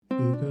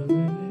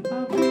Ukulele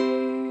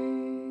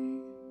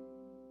Abe.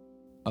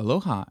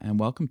 Aloha and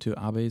welcome to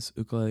Abe's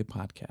Ukulele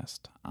Podcast.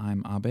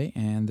 I'm Abe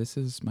and this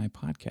is my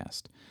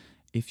podcast.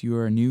 If you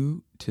are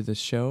new to the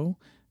show,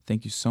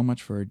 thank you so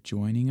much for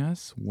joining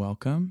us.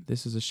 Welcome.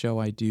 This is a show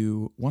I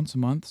do once a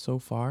month so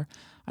far.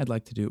 I'd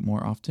like to do it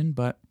more often,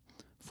 but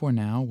for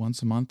now,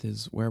 once a month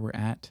is where we're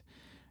at.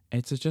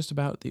 It's just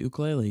about the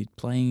ukulele,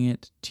 playing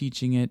it,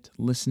 teaching it,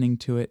 listening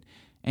to it,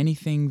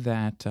 anything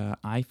that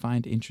I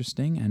find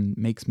interesting and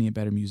makes me a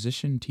better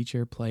musician,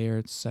 teacher, player,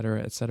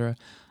 etc.,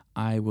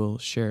 I will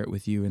share it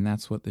with you, and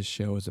that's what this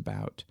show is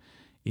about.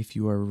 If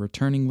you are a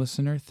returning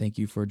listener, thank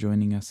you for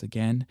joining us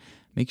again.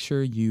 Make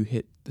sure you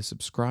hit the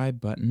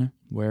subscribe button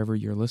wherever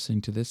you're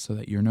listening to this so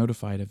that you're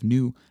notified of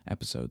new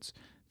episodes.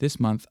 This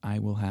month, I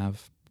will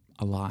have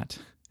a lot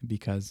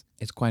because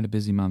it's quite a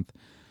busy month.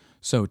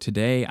 So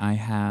today I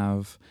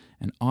have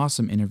an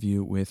awesome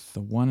interview with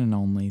the one and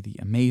only, the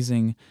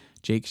amazing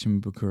Jake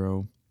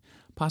Shimabukuro,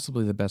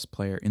 possibly the best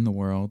player in the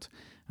world.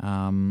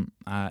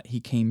 He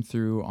came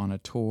through on a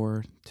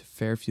tour to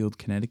Fairfield,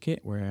 Connecticut,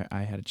 where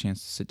I had a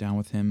chance to sit down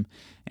with him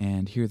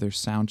and hear their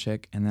sound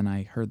check, and then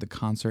I heard the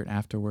concert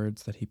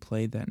afterwards that he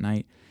played that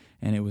night,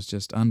 and it was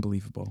just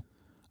unbelievable.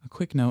 A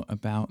quick note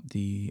about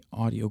the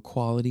audio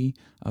quality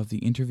of the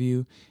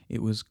interview.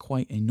 It was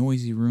quite a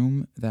noisy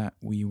room that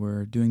we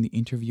were doing the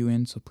interview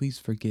in, so please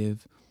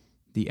forgive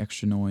the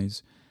extra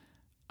noise.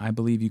 I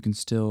believe you can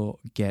still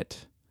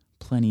get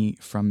plenty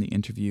from the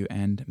interview,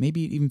 and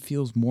maybe it even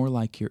feels more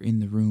like you're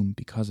in the room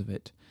because of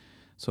it.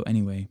 So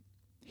anyway,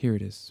 here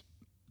it is.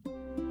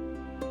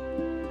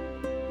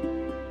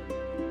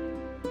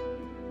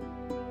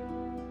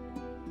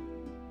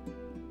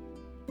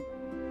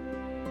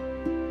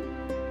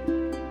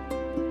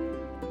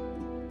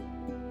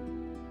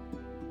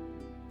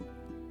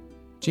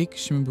 Jake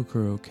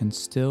Shimabukuro can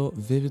still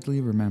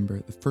vividly remember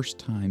the first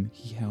time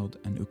he held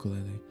an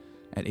ukulele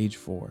at age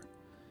 4.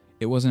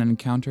 It was an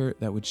encounter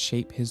that would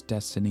shape his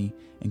destiny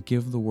and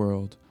give the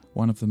world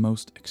one of the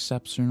most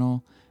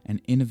exceptional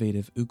and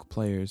innovative uke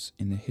players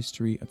in the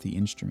history of the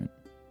instrument.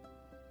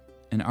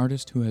 An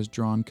artist who has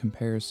drawn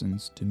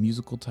comparisons to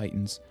musical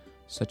titans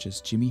such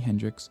as Jimi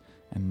Hendrix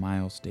and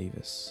Miles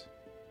Davis.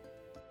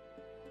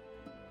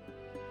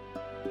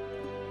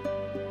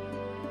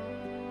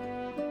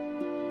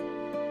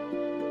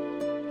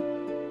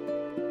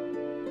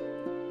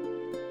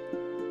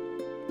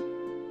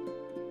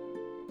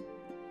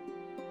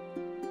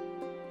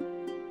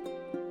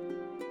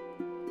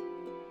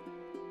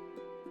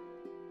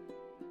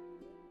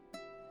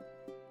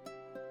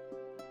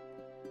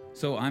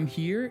 So I'm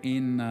here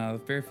in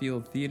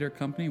Fairfield Theater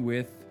Company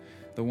with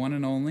the one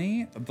and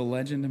only, the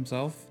legend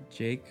himself,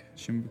 Jake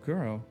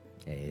Shimabukuro.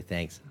 Hey,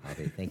 thanks,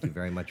 Abe. Thank you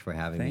very much for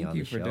having me on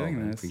the show. Thank you for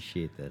doing this. I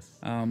appreciate this.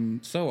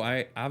 So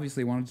I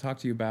obviously wanted to talk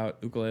to you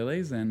about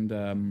ukuleles and,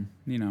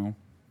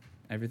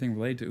 everything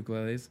related to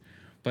ukuleles.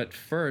 But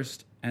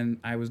first,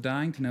 and I was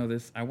dying to know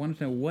this, I wanted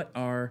to know what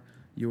are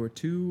your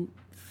 2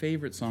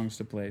 favorite songs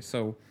to play.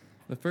 So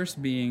the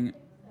first being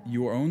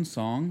your own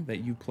song that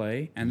you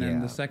play, and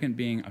then the second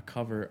being a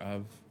cover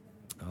of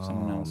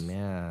someone else. Oh,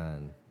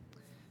 man.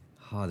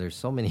 There's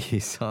so many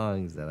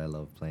songs that I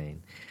love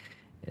playing.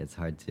 It's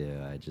hard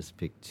to just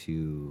pick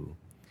 2.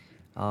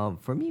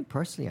 For me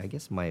personally, I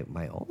guess my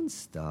own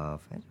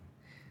stuff,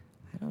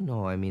 I don't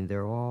know. I mean,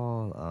 they're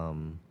all,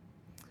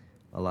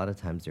 a lot of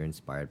times they're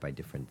inspired by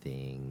different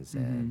things.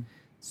 Mm-hmm. And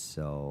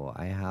so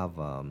I have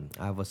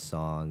a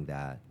song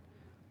that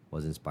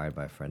was inspired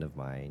by a friend of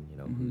mine,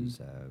 whose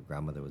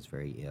grandmother was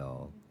very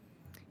ill,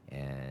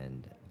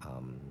 and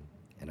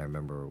I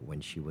remember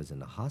when she was in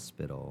the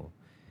hospital,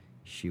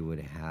 she would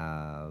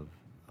have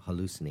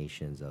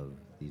hallucinations of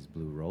these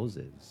blue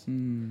roses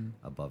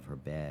above her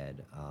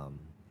bed,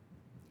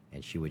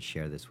 and she would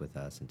share this with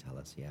us and tell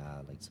us,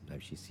 like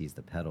sometimes she sees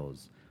the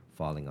petals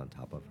falling on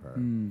top of her,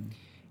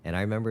 and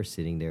I remember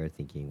sitting there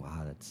thinking,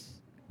 wow,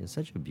 that's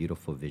such a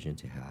beautiful vision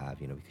to have,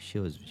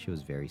 because she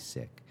was very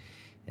sick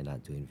and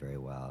not doing very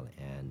well,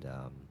 and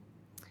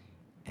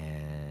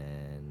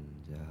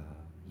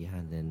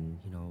then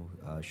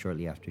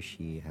shortly after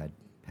she had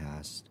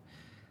passed,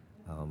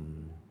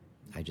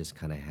 I just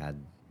kind of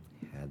had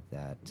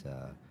that.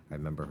 I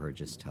remember her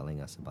just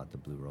telling us about the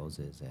blue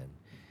roses,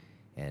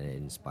 and it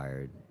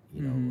inspired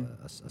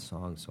a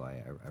song. So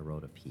I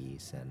wrote a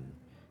piece, and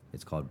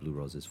it's called Blue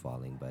Roses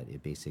Falling, but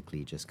it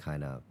basically just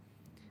kind of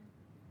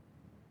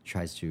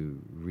tries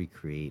to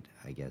recreate,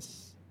 I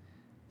guess,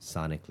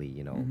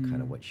 sonically,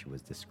 kind of what she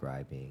was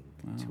describing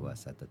to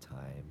us at the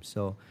time.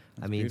 So,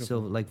 that's beautiful. So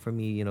like for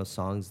me,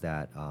 songs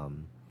that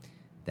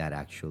that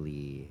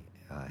actually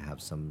have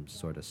some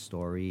sort of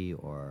story,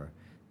 or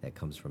that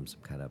comes from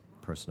some kind of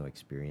personal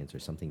experience or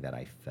something that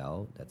I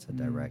felt, that's a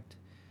direct,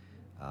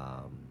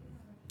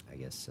 I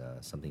guess,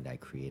 something that I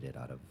created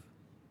out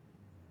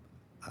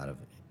of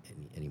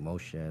an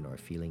emotion or a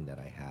feeling that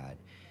I had,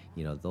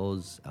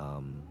 those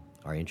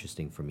are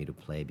interesting for me to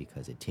play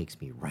because it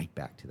takes me right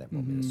back to that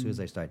moment. As soon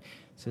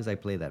as I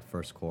play that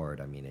first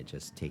chord, it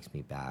just takes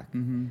me back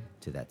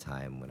to that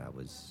time when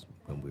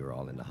when we were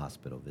all in the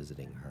hospital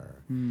visiting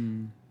her.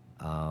 Mm.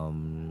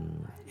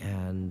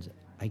 And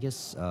I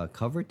guess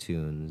cover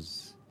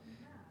tunes,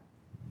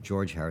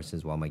 George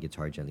Harrison's While My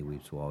Guitar Gently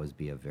Weeps will always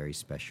be a very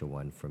special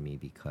one for me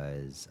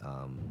because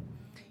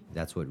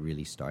that's what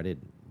really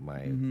started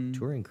my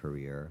touring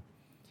career.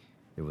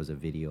 There was a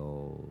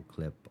video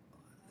clip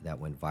that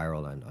went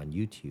viral on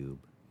YouTube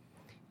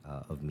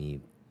of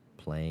me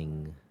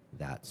playing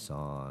that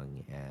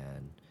song,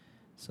 and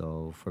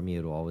so for me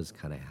it will always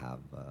kind of have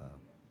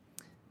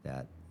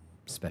that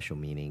special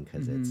meaning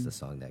because it's the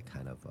song that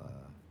kind of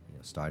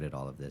started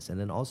all of this. And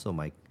then also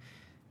Mike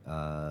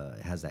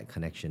has that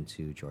connection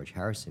to George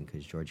Harrison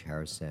because George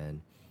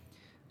Harrison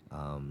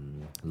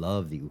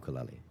loved the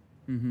ukulele,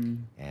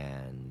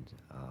 and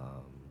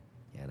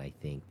I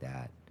think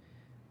that,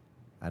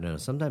 I don't know,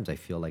 sometimes I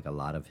feel like a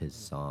lot of his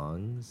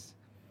songs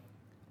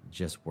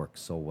just work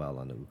so well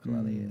on the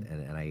ukulele,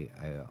 and I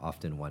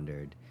often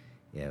wondered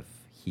if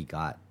he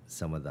got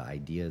some of the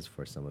ideas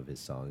for some of his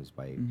songs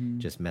by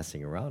just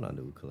messing around on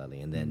the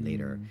ukulele, and then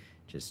later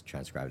just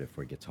transcribed it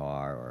for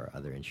guitar or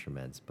other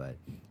instruments. But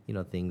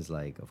things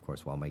like, of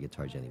course, While My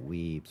Guitar Gently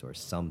Weeps or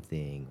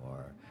Something,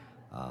 or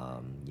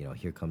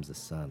Here Comes the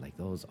Sun, like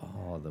those, the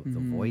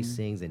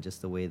voicings and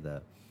just the way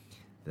the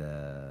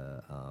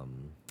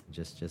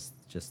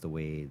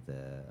way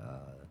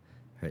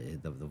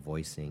the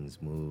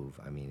voicings move.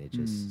 I mean, it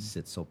just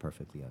sits so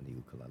perfectly on the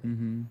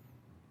ukulele.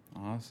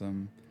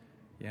 Awesome.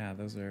 Yeah,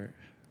 those are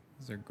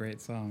great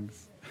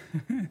songs.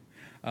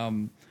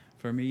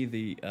 For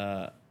me,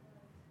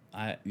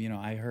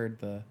 I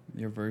heard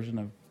your version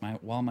of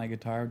While My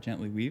Guitar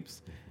Gently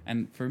Weeps,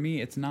 and for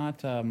me, it's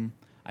not.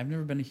 I've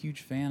never been a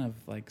huge fan of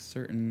like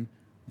certain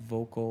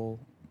vocal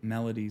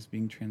melodies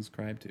being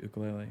transcribed to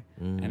ukulele,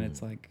 and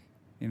it's like,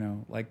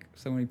 like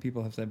so many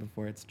people have said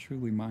before, it's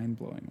truly mind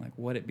blowing, like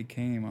what it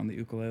became on the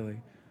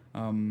ukulele.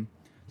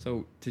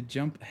 So to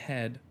jump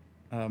ahead,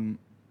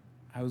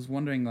 I was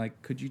wondering,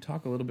 like, could you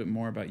talk a little bit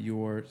more about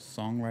your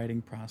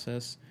songwriting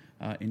process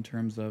in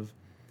terms of,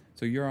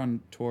 so you're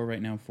on tour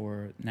right now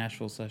for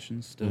Nashville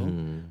Sessions still.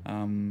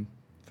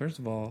 First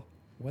of all,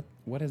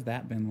 what has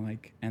that been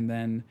like? And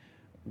then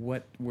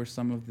what were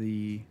some of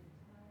the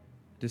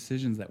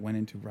decisions that went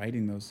into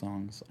writing those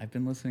songs? I've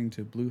been listening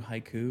to Blue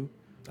Haiku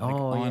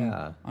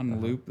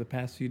on loop the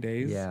past few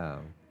days. Yeah.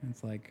 And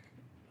it's like,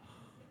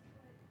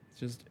 it's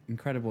just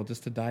incredible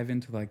just to dive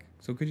into, like,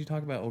 so could you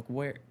talk about,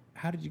 like,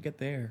 how did you get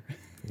there?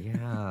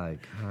 Yeah,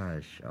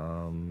 gosh.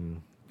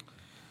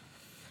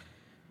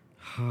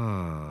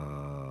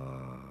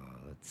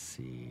 Let's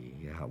see.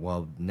 Yeah,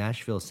 well,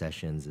 Nashville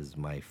Sessions is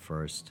my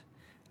first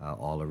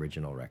all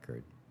original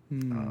record.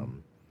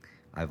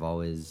 I've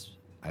always,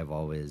 I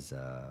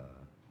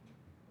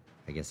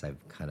guess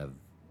I've kind of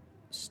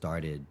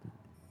started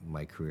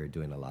my career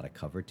doing a lot of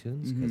cover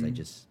tunes because I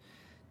just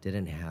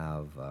didn't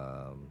have.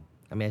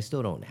 I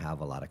still don't have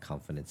a lot of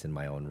confidence in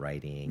my own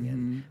writing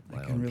and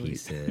my own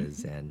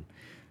pieces, and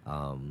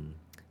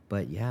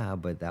but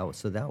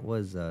that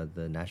was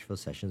the Nashville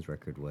Sessions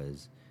record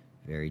was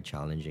very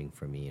challenging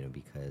for me,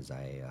 because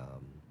I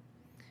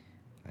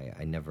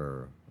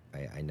never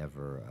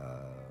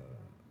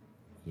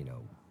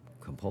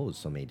composed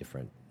so many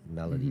different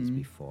melodies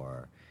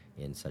before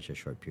in such a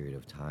short period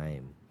of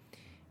time,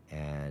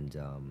 and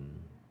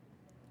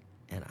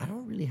I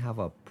don't really have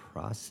a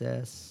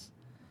process.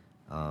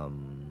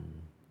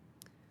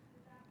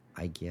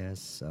 I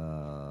guess,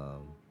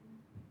 but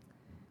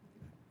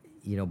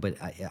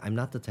I'm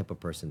not the type of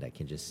person that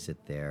can just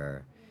sit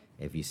there.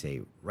 If you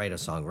say, write a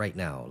song right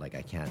now, like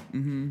I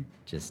can't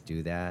just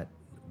do that.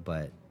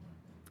 But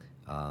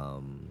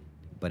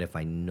if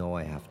I know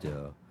I have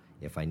to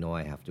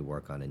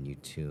work on a new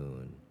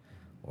tune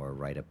or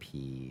write a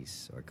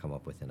piece or come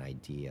up with an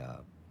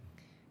idea,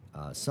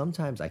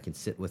 sometimes I can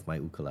sit with my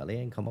ukulele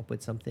and come up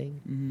with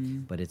something.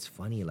 But it's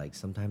funny, like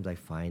sometimes I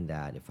find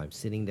that if I'm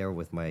sitting there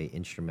with my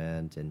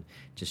instrument and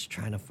just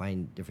trying to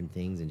find different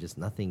things and just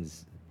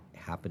nothing's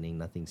happening,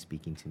 nothing's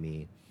speaking to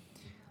me,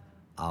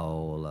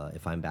 I'll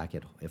if I'm back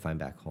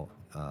home,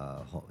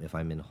 if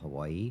I'm in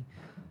Hawaii,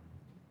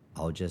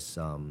 I'll just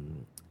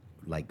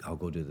I'll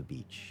go to the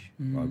beach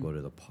or I'll go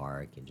to the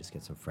park and just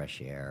get some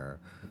fresh air.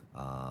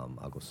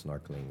 I'll go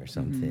snorkeling or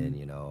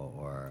something,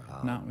 or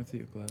not with the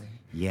ukulele.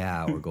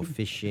 Yeah, or go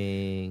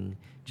fishing.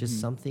 Just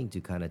something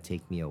to kind of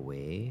take me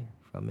away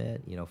from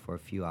it, for a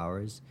few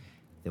hours.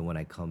 Then when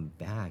I come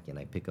back and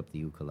I pick up the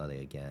ukulele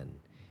again,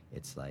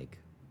 it's like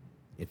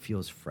it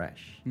feels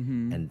fresh,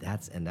 and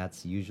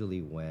that's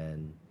usually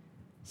when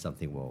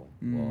something will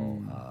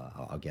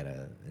I'll get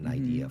an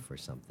idea for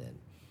something,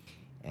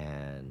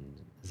 and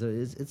so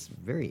it's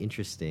very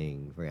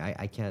interesting.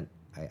 I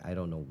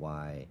don't know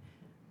why,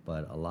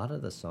 but a lot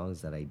of the songs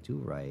that I do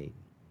write,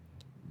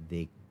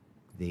 they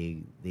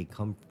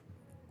come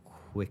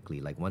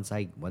quickly. Like once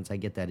I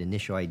get that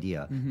initial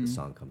idea, the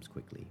song comes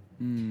quickly.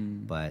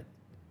 But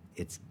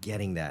it's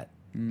getting that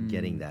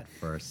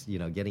first,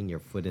 getting your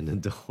foot in the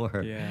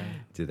door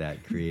to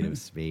that creative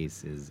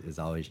space is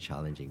always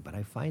challenging. But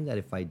I find that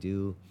if I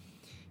do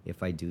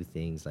if I do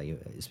things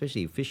like,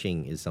 especially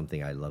fishing is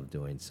something I love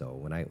doing. So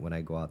when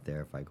I go out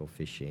there, if I go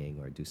fishing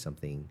or do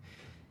something,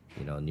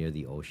 near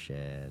the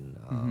ocean,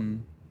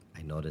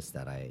 I notice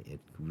that it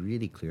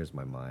really clears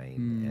my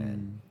mind,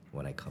 and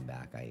when I come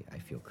back, I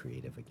feel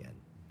creative again.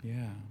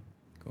 Yeah,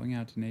 going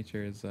out to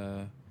nature is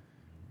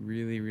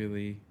really,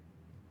 really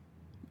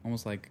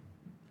almost like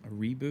a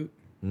reboot.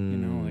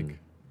 Like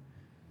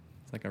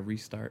it's like a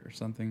restart or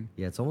something.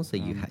 Yeah, it's almost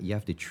like you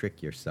have to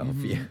trick yourself,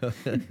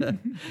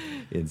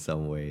 in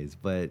some ways.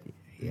 But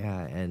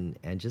yeah, and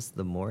just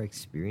the more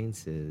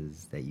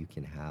experiences that you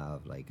can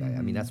have, like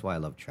I mean, that's why I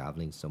love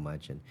traveling so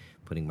much and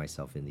putting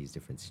myself in these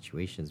different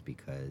situations,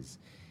 because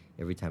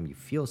every time you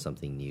feel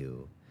something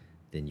new,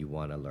 then you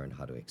want to learn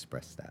how to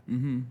express that,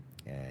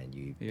 and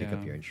you pick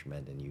up your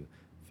instrument and you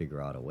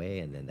figure out a way,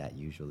 and then that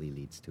usually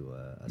leads to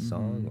a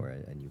song or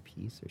a new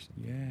piece or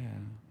something.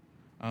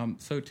 Yeah.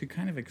 So to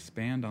kind of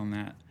expand on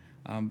that,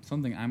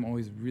 something I'm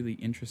always really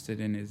interested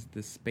in is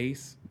the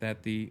space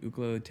that the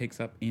ukulele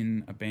takes up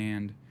in a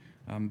band.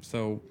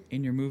 So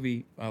in your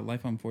movie,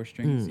 Life on Four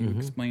Strings, you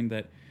explained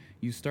that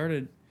you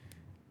started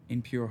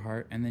in pure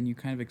heart, and then you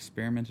kind of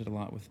experimented a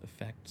lot with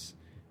effects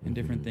and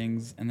different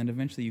things, and then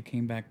eventually you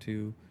came back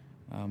to,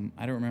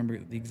 I don't remember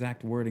the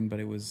exact wording, but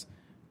it was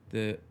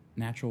the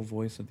natural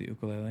voice of the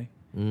ukulele.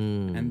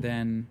 And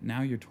then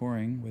now you're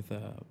touring with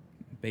a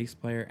bass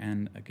player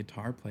and a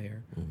guitar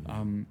player.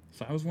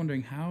 So I was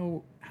wondering,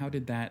 how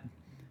did that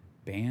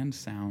band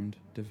sound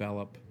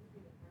develop,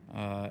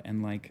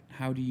 and like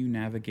how do you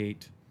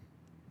navigate?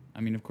 I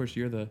mean, of course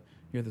you're the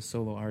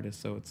solo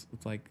artist, so it's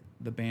like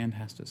the band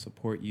has to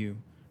support you,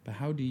 but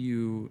how do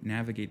you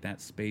navigate that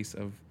space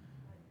of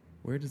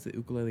where does the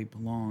ukulele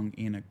belong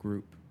in a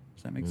group?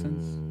 Does that make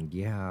sense?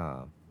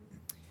 Yeah.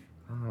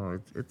 Oh,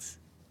 it's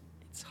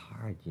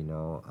hard,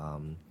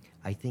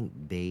 I think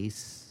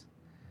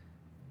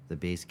the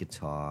bass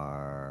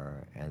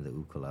guitar and the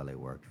ukulele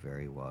work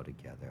very well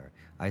together.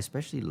 I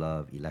especially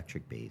love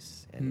electric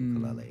bass and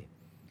ukulele.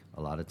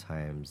 A lot of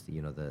times,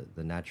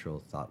 the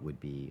natural thought would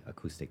be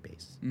acoustic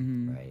bass,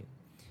 right?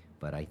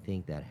 But I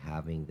think that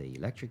having the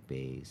electric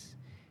bass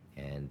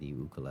and the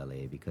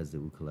ukulele, because the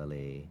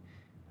ukulele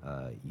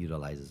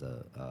utilizes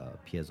a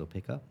piezo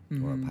pickup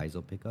or a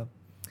piezo pickup.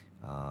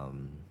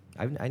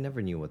 I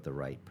never knew what the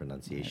right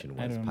pronunciation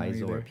was,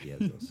 piezo or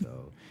piezo.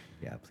 So,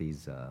 yeah,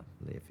 please,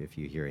 if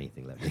you hear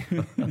anything, let me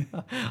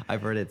know.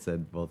 I've heard it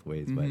said both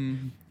ways, but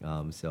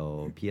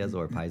so piezo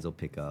or piezo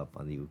pickup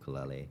on the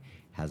ukulele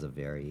has a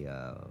very,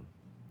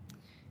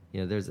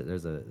 there's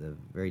a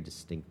very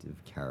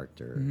distinctive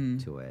character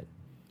to it,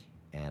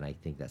 and I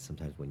think that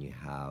sometimes when you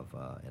have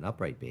an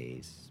upright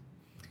bass,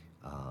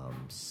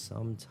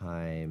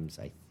 sometimes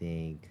I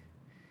think,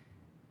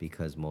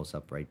 because most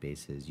upright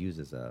basses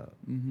uses a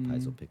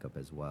piezo pickup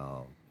as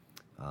well,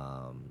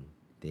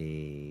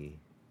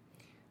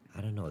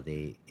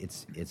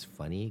 it's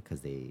funny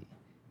because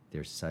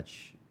they're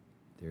such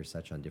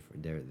on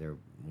different. They're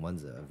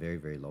one's a very,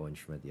 very low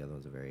instrument, the other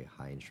one's a very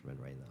high instrument,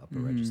 right in the upper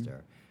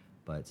register.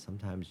 But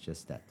sometimes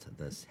just that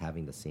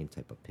having the same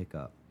type of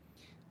pickup,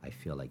 I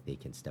feel like they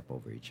can step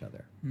over each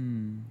other.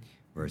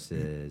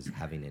 Versus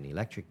having an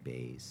electric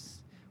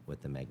bass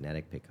with the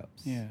magnetic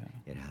pickups,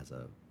 it has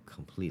a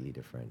completely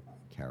different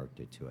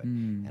character to it,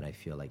 and I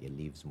feel like it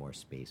leaves more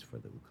space for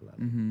the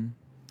ukulele.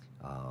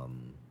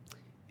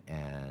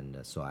 And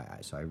so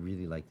I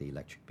really like the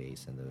electric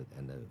bass and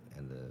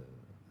the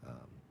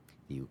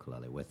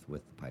ukulele with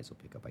the piezo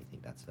pickup. I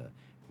think that's a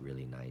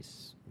really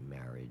nice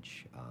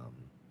marriage.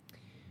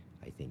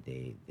 I think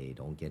they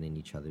don't get in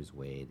each other's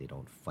way. They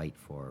don't fight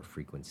for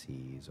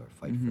frequencies or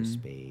fight for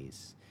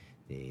space.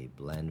 They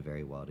blend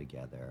very well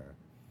together.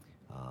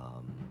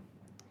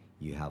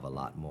 You have a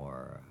lot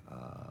more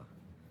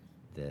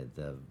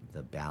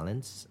the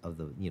balance of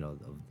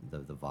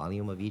the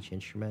volume of each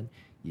instrument.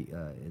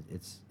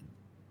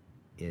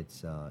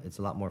 It's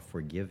a lot more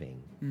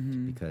forgiving,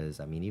 because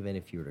I mean, even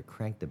if you were to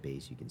crank the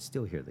bass, you can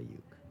still hear the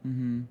uke,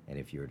 and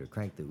if you were to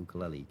crank the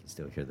ukulele, you can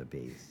still hear the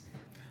bass.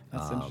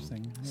 That's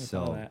interesting.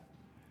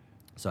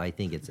 So I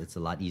think it's a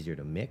lot easier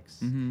to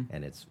mix,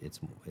 and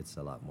it's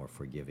a lot more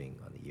forgiving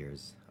on the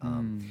ears.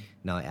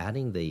 Now,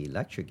 adding the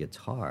electric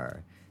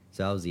guitar,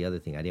 so that was the other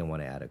thing. I didn't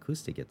want to add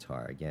acoustic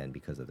guitar again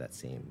because of that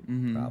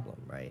same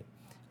problem, right?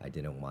 I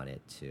didn't want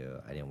it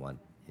to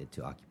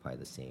occupy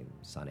the same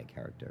sonic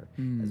character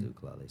as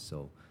ukulele.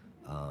 So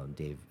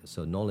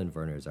Nolan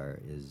Werner is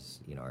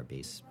our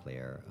bass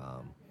player.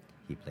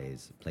 He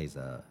plays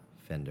a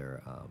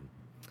Fender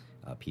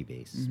P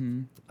bass,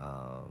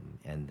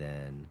 and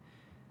then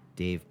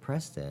Dave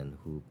Preston,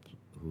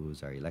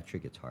 who's our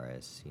electric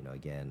guitarist.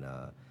 Again,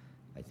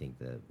 I think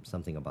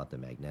something about the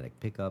magnetic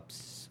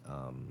pickups,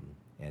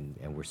 and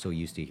we're so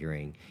used to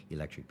hearing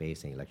electric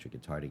bass and electric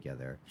guitar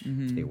together.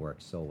 They work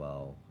so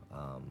well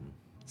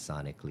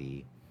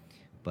sonically.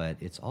 But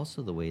it's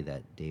also the way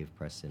that Dave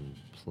Preston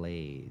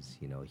plays.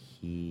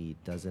 He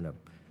doesn't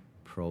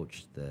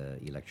approach the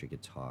electric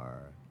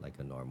guitar like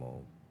a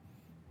normal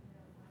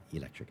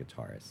electric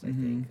guitarist, I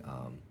think.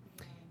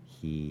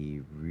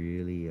 He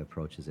really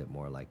approaches it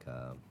more like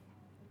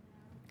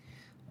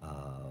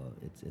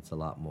It's a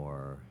lot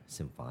more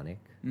symphonic,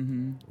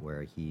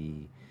 where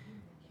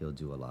he'll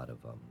do a lot of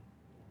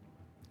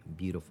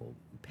beautiful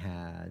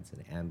pads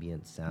and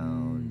ambient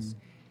sounds,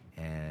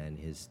 and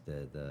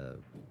the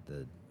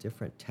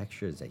different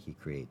textures that he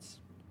creates,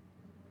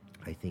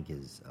 I think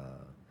is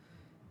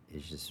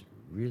just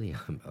really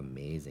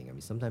amazing. I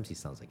mean, sometimes he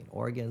sounds like an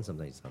organ,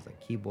 sometimes he sounds like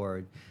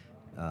keyboard,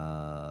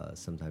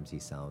 sometimes he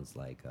sounds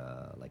like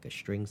a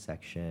string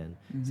section,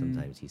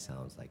 sometimes he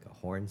sounds like a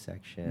horn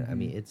section. I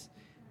mean, it's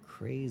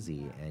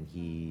crazy, and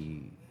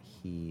he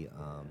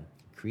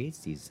creates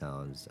these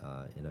sounds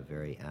in a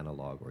very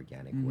analog,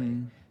 organic way.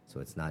 So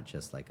it's not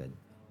just like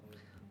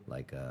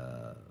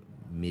a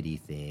MIDI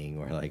thing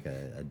or like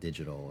a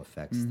digital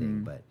effects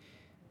thing, but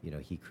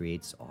he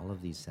creates all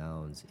of these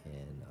sounds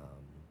in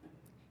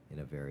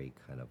a very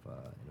kind of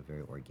in a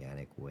very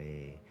organic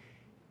way,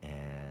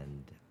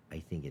 and I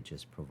think it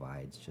just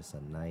provides just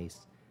a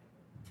nice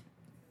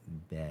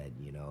bed.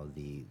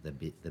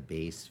 The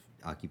bass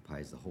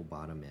occupies the whole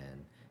bottom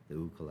end, the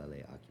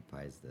ukulele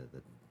occupies the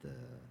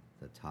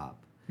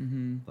top,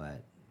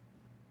 but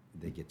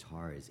the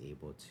guitar is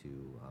able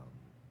to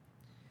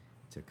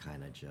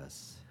kind of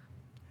just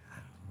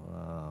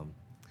I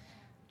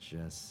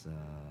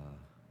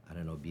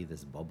don't know, be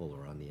this bubble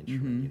around the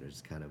instrument,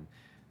 just kind of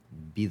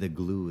be the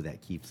glue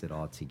that keeps it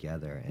all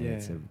together.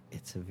 And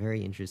it's a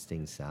very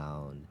interesting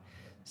sound.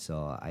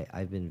 So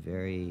I've been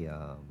very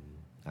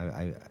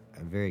I'm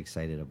very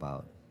excited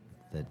about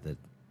the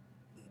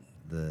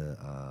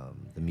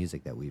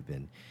music that we've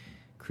been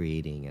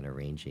creating and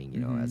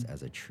arranging,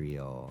 as a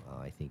trio.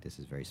 I think this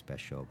is very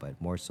special, but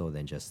more so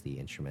than just the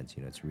instruments.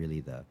 It's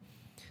really the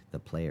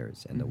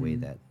players and the way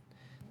that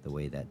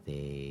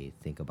they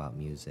think about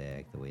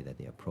music, the way that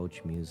they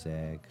approach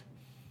music,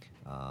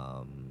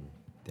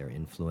 their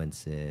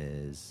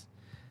influences,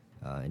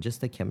 and just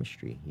the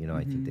chemistry.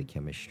 I think the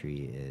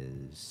chemistry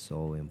is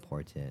so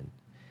important.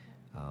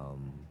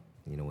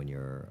 When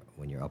you're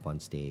up on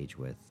stage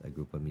with a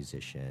group of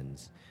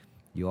musicians,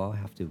 you all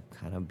have to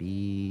kind of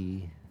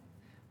be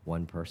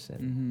one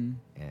person,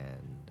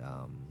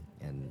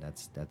 and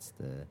that's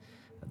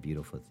a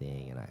beautiful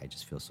thing. And I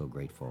just feel so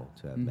grateful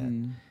to have met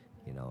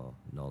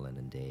Nolan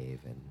and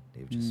Dave, and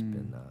they've just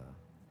been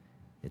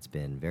it's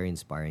been very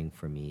inspiring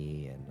for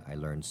me, and I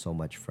learned so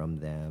much from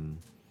them,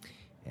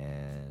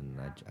 and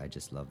I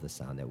just love the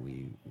sound that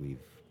we've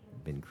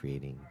been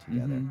creating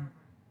together.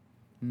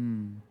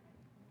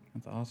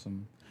 That's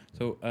awesome.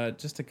 So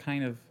just to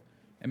kind of,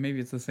 and maybe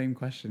it's the same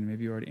question,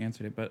 maybe you already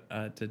answered it, but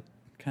to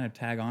kind of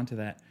tag on to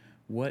that,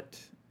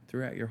 what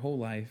throughout your whole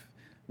life,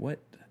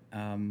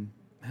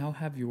 how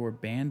have your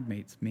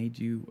bandmates made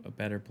you a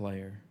better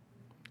player?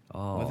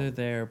 Whether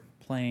they're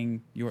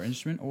playing your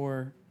instrument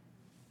or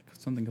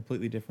something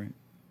completely different.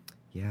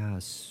 Yeah,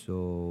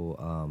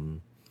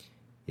 so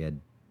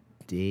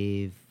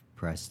Dave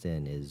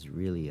Preston is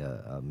really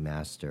a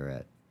master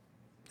at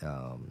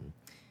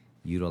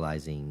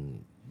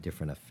utilizing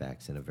different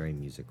effects in a very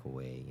musical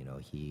way.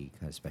 He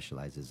kind of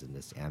specializes in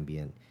this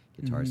ambient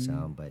guitar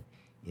sound, but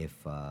he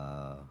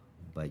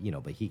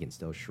can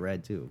still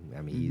shred too.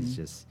 I mean,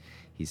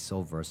 he's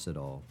so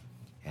versatile,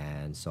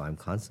 and so I'm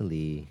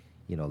constantly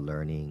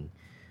learning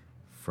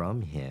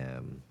from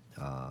him,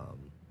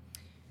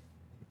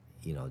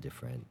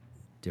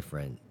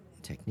 different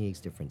techniques,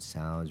 different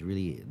sounds.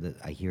 Really,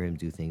 I hear him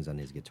do things on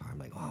his guitar. I'm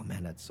like, oh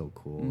man, that's so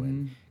cool,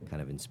 and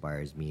kind of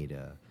inspires me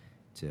to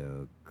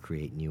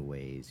create new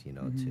ways,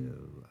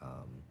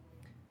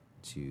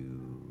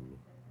 to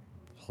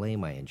play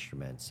my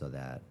instrument so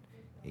that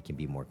it can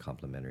be more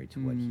complementary to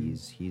what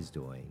he's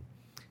doing.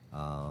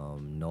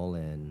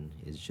 Nolan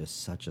is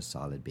just such a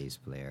solid bass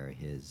player.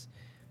 His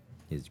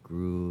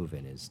groove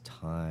and his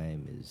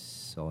time is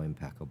so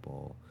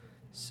impeccable.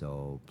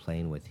 So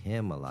playing with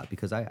him a lot,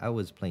 because I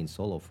was playing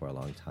solo for a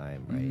long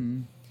time, right?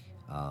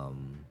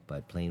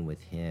 But playing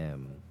with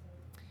him,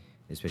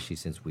 especially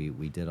since we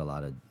did a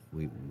lot of,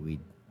 we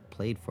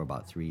played for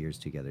about 3 years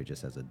together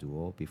just as a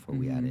duo before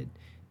we added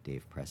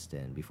Dave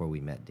Preston, before we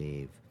met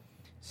Dave.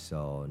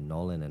 So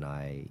Nolan and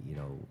I,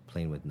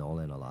 playing with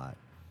Nolan a lot,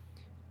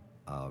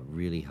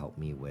 really helped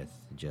me with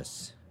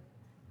just,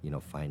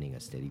 finding a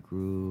steady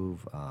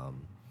groove,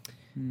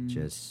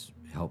 just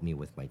helped me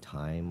with my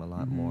time a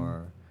lot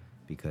more,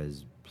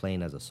 because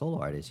playing as a solo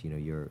artist,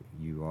 you're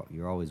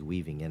always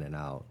weaving in and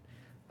out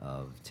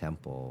of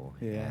tempo,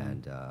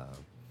 and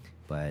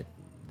but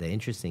the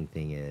interesting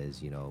thing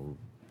is,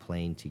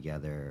 playing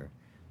together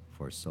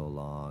for so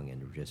long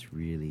and just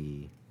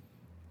really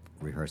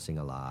rehearsing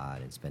a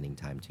lot and spending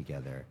time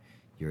together,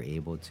 you're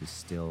able to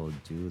still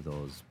do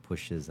those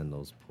pushes and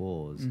those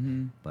pulls,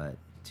 but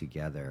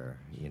together,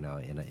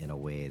 in a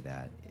way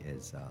that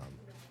is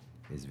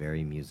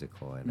very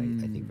musical,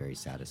 and I think very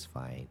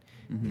satisfying.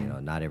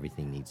 Not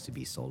everything needs to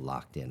be so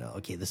locked in.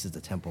 Okay, this is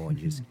the tempo, and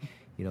just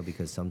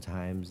because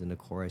sometimes in the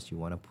chorus you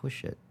want to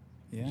push it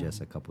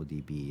just a couple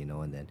dB,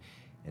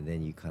 and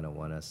then you kind of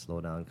want to slow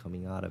down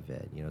coming out of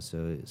it,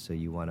 so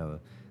you want to,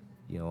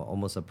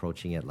 almost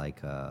approaching it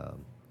like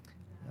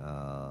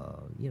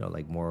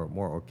like more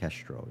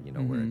orchestral,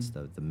 where it's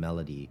the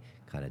melody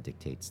kind of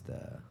dictates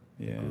the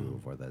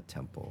groove or the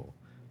tempo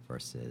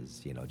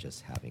versus,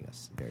 just having a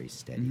very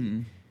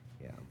steady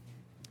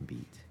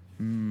beat.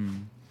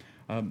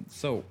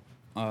 So,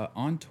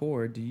 on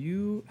tour, do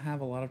you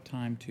have a lot of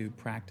time to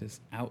practice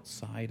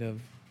outside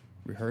of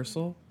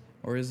rehearsal,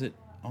 or is it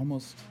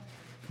almost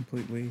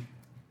completely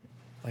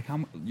like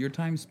your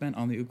time spent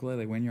on the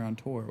ukulele when you're on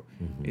tour?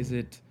 Is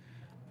it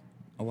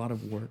a lot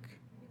of work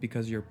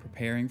because you're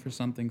preparing for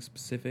something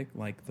specific,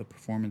 like the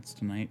performance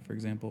tonight, for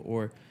example,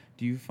 or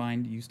do you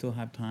find you still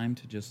have time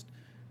to just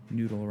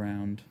noodle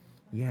around?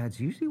 Yeah, it's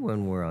usually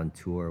when we're on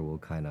tour, we'll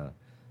kind of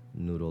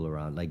noodle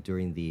around. Like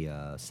during the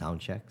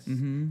sound checks,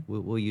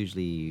 we'll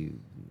usually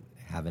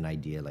have an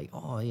idea like,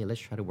 oh, yeah, let's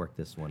try to work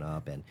this one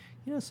up. And,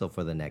 so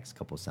for the next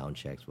couple sound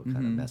checks, we'll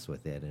kind of mess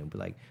with it and be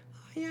like,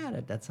 oh, yeah,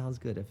 that sounds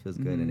good. It feels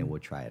good. And then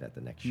we'll try it at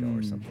the next show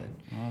or something.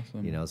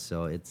 Awesome.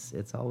 So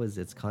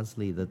it's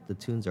constantly, the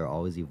tunes are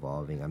always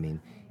evolving. I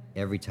mean,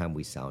 every time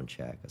we sound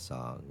check a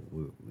song,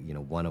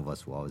 one of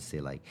us will always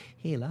say like,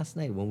 hey, last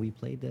night when we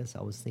played this,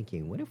 I was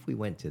thinking, what if we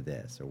went to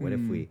this? Or what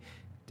if we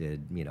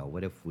did,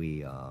 what if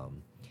we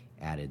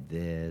added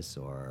this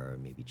or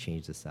maybe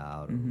changed this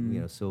out?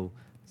 Or,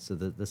 so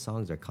the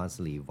songs are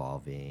constantly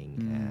evolving,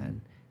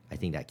 and I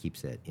think that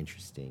keeps it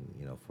interesting,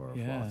 for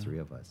all three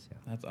of us. Yeah.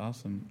 That's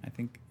awesome. I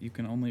think you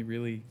can only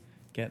really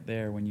get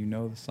there when you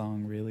know the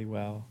song really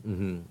well.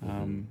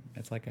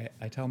 It's like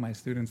I tell my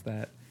students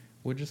that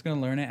we're just going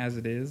to learn it as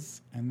it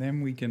is, and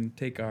then we can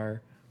take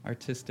our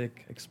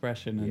artistic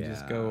expression and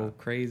just go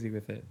crazy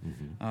with it.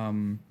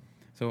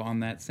 So on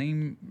that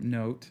same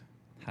note,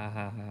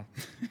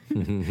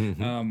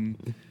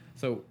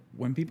 so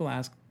when people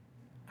ask,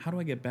 how do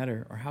I get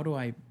better, or how do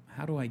I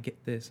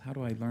get this, how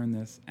do I learn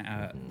this,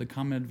 the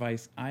common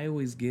advice I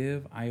always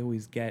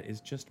get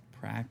is just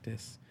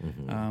practice.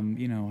 How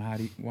do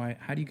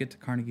you get to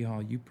Carnegie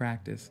Hall? You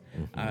practice.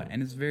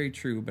 And it's very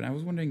true, but I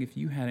was wondering if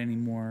you had any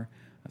more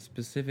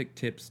specific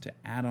tips to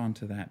add on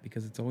to that,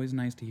 because it's always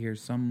nice to hear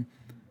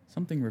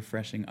something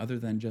refreshing other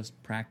than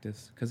just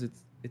practice, because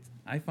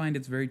I find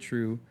it's very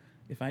true.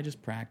 If I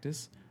just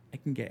practice, I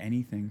can get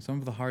anything. Some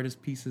of the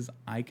hardest pieces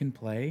I can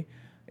play,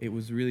 it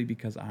was really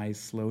because I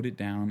slowed it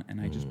down and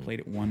I just played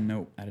it one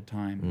note at a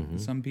time.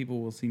 Some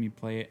people will see me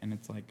play it and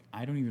it's like,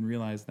 I don't even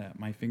realize that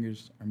my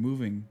fingers are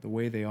moving the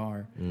way they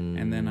are.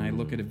 And then I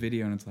look at a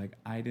video and it's like,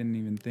 I didn't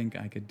even think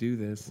I could do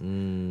this.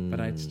 But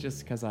it's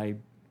just because I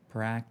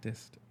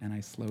practiced and I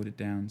slowed it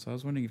down. So I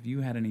was wondering if you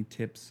had any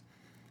tips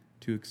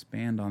to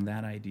expand on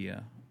that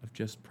idea of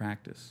just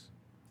practice.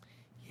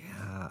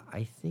 Yeah,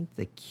 I think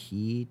the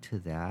key to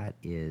that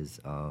is,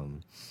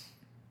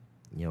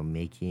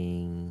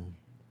 making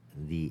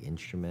the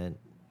instrument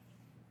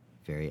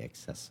very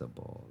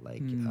accessible.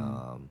 Like,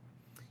 and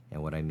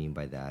what I mean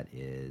by that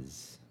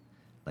is,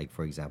 like,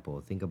 for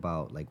example, think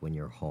about like when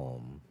you're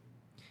home,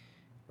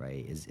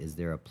 right? Is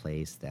there a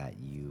place that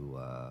you,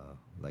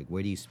 like,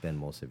 where do you spend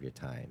most of your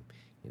time?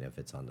 If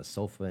it's on the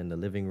sofa in the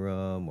living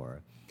room,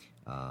 or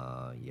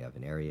you have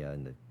an area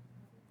in the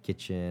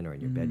kitchen or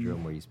in your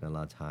bedroom where you spend a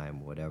lot of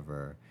time,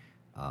 whatever.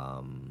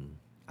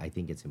 I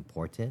think it's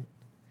important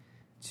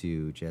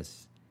to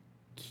just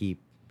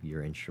keep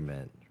your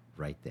instrument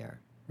right there.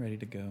 Ready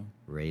to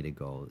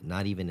go.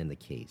 Not even in the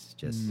case,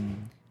 just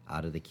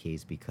out of the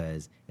case,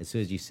 because as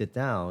soon as you sit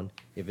down,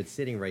 if it's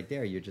sitting right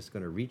there, you're just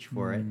going to reach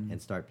for it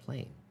and start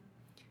playing.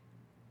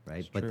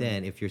 Right? But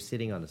then if you're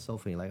sitting on the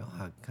sofa and you're like,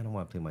 oh, I kind of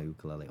want to play my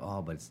ukulele.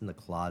 Oh, but it's in the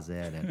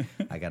closet and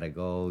I got to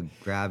go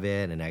grab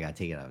it and I got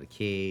to take it out of the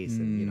case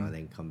and,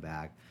 then come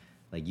back.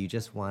 Like, you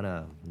just want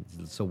to,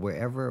 so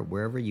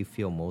wherever you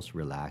feel most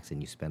relaxed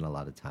and you spend a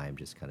lot of time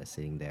just kind of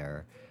sitting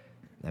there.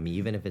 I mean,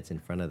 even if it's in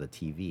front of the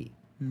TV,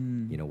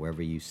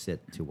 wherever you sit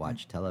to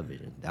watch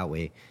television. That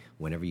way,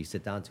 whenever you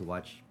sit down to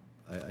watch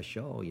a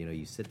show,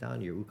 you sit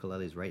down, your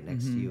ukulele is right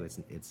next to you.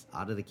 It's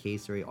out of the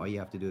case already. All you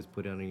have to do is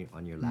put it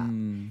on your lap,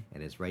 and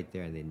it's right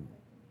there. And then,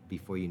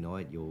 before you know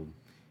it,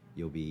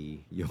 you'll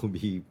be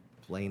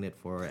playing it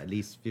for at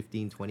least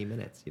 15, 20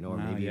 minutes, or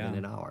maybe even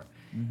an hour.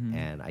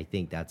 And I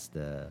think that's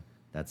the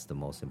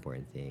most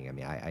important thing. I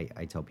mean,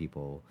 I tell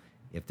people,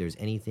 if there's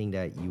anything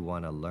that you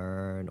want to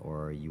learn,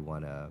 or you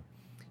want to,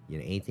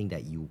 anything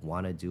that you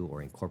want to do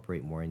or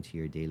incorporate more into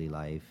your daily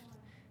life,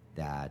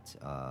 that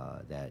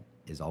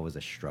is always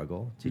a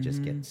struggle to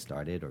just get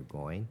started or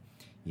going,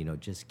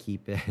 just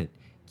keep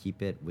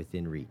it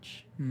within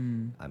reach.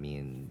 I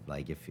mean,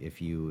 like,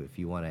 if you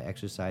want to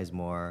exercise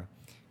more,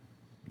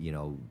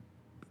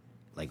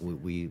 like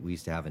we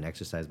used to have an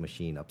exercise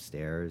machine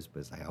upstairs,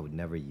 but it's like I would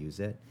never use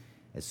it.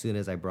 As soon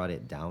as I brought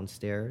it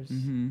downstairs,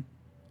 into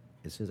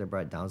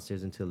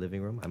the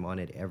living room, I'm on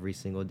it every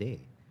single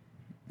day.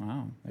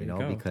 Wow. There you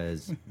go.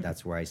 Because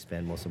that's where I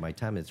spend most of my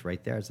time. It's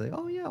right there. It's like,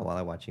 oh yeah, while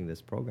I'm watching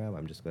this program,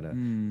 I'm just gonna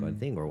go and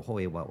think, or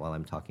while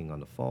I'm talking on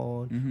the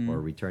phone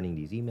or returning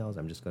these emails,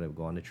 I'm just gonna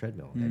go on the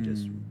treadmill and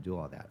just do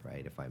all that,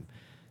 right? If I'm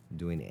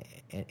doing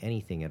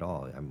anything at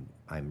all,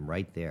 I'm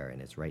right there and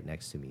it's right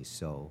next to me.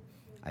 So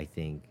I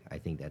think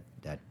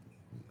that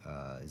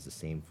is the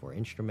same for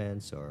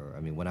instruments. Or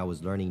I mean, when I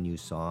was learning new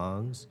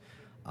songs,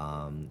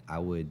 I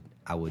would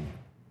I would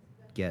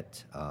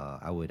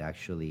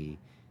actually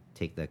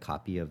take the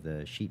copy of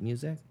the sheet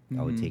music.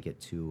 I would take it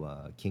to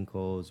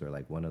Kinko's or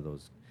like one of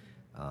those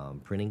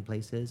printing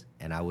places,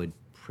 and I would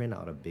print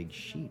out a big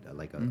sheet,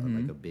 like a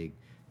big,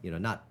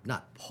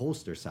 not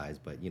poster size,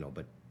 but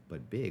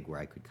but big, where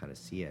I could kind of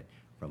see it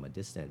from a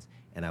distance,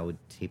 and I would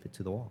tape it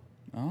to the wall.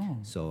 Oh.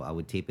 So I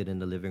would tape it in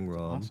the living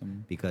room.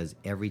 Awesome. Because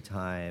every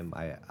time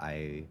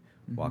I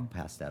walk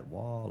past that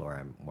wall, or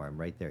I'm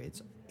right there,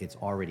 it's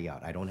already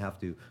out. I don't have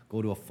to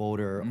go to a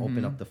folder,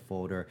 open up the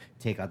folder,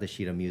 take out the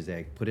sheet of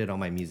music, put it on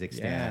my music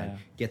stand,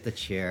 get the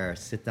chair,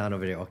 sit down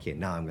over there. Okay,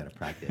 now I'm gonna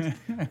practice.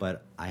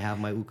 But I have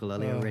my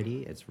ukulele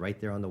already. It's right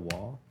there on the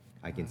wall.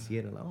 I can see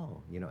it, and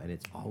and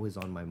it's always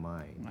on my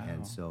mind. Wow.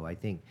 And so I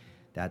think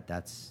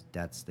that's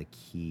the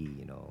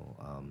key.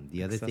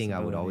 The other thing I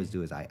would always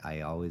do is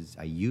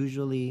I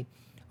usually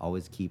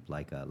always keep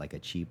like a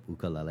cheap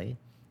ukulele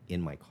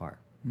in my car.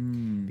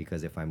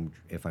 Because if I'm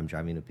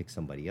driving to pick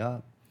somebody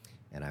up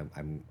and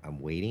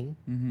I'm waiting,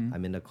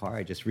 I'm in the car,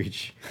 I just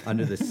reach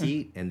under the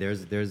seat, and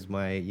there's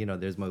my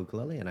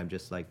ukulele, and I'm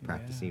just like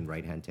practicing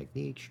right hand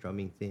technique,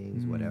 strumming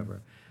things,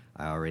 whatever.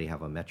 I already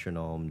have a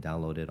metronome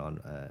downloaded on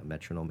a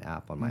metronome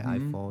app on my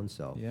iPhone,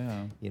 so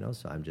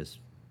so I'm just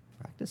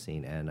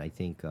practicing. And I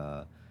think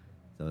the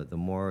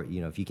more,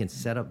 if you can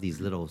set up these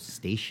little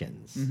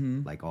stations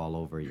like all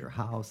over your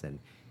house, and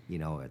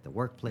at the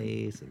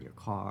workplace, in your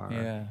car,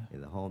 in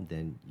the home,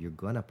 then you're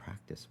gonna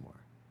practice more.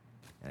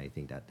 And I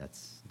think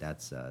that's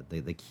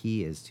the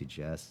key is to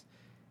just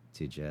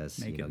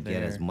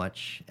get as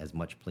much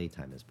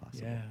playtime as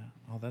possible. Yeah.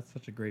 Oh, that's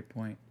such a great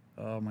point.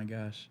 Oh my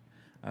gosh.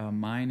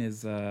 Mine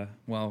is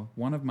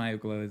one of my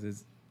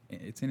ukuleles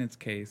it's in its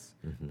case,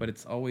 but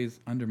it's always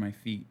under my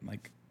feet,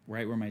 like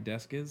right where my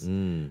desk is.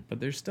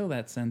 But there's still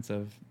that sense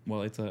of,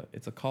 it's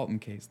a Carlton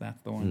case.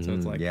 That's the one. So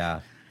it's like,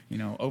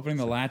 opening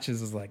the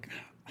latches is like.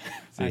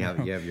 So you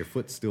have your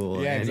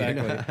footstool. Yeah,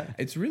 exactly.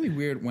 It's really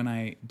weird when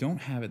I don't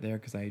have it there,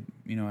 because I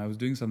was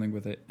doing something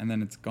with it and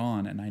then it's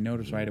gone, and I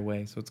notice right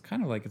away. So it's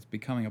kind of like it's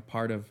becoming a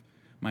part of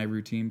my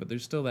routine, but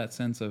there's still that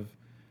sense of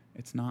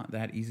it's not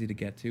that easy to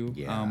get to.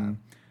 Yeah.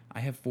 I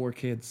have 4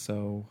 kids,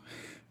 so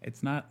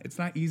it's not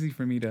easy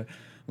for me to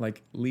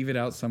like leave it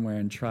out somewhere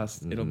and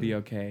trust it'll be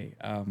okay.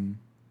 I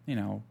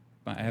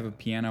have a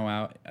piano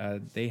out.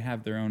 They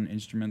have their own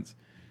instruments.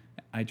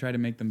 I try to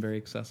make them very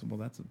accessible.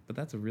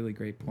 That's a really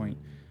great point.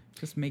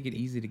 Just make it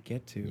easy to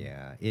get to.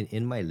 Yeah.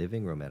 In my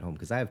living room at home,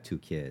 because I have 2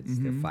 kids,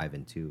 they're 5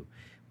 and 2,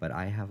 but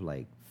I have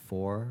like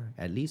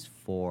at least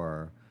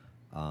four.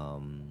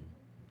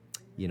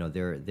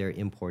 They're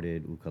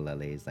imported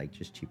ukuleles, like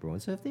just cheaper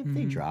ones. So if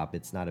they drop,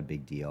 it's not a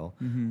big deal.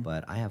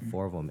 But I have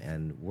 4 of them,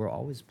 and we're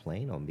always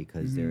playing them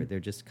because they're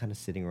just kind of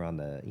sitting around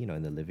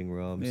in the living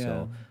room. Yeah.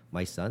 So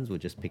my sons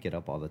would just pick it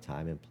up all the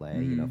time and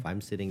play. If I'm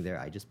sitting there,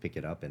 I just pick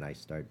it up and I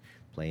start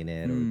playing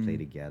it, or we play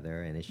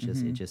together, and it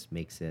just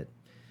makes it.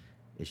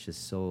 It's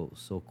just so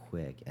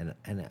quick, and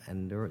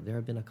there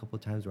have been a couple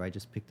of times where I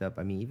just picked up.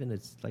 I mean, even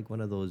it's like one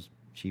of those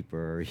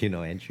cheaper,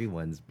 entry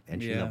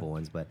level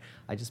ones, but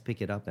I just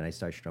pick it up and I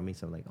start strumming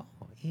something, like,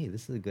 oh, hey,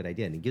 this is a good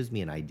idea, and it gives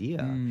me an idea,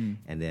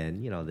 and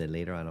then then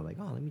later on I'm like,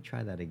 oh, let me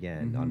try that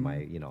again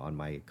on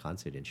my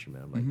concert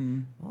instrument. I'm like,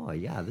 oh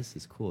yeah, this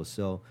is cool.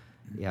 So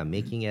yeah,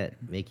 making it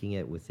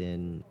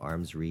within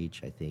arm's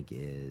reach, I think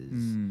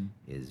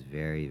is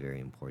very, very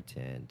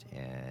important,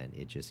 and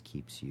it just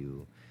keeps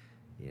you.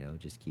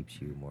 Just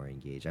keeps you more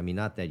engaged. I mean,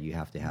 not that you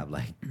have to have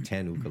like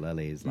 10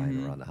 ukuleles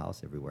lying around the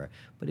house everywhere,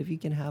 but if you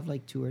can have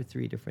like 2 or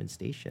 3 different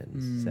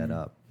stations set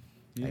up,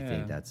 I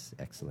think that's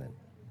excellent.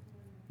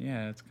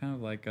 Yeah, it's kind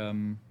of like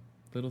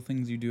little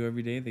things you do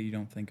every day that you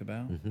don't think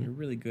about. You're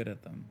really good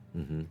at them.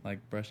 Like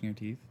brushing your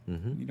teeth.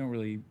 You don't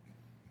really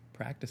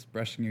practice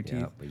brushing your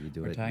teeth, but you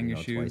do or it tying your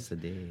shoes twice a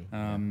day.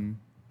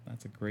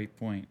 That's a great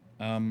point.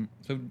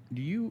 So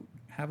do you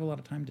have a lot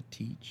of time to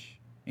teach?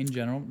 In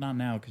general, not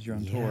now because you're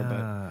on tour, but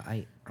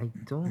I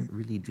don't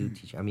really do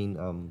teach. I mean,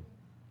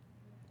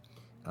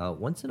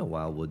 once in a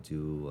while we'll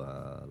do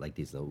like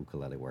these little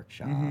ukulele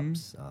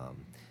workshops.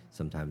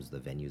 Sometimes the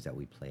venues that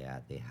we play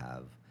at, they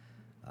have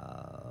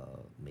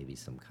maybe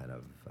some kind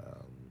of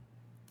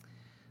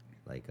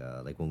like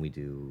when we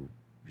do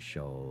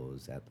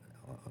shows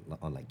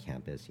on like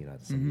campus,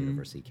 at some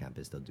university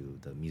campus, they'll do,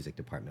 the music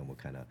department will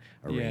kind of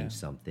arrange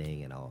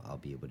something, and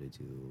I'll be able to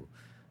do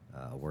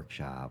a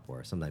workshop,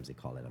 or sometimes they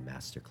call it a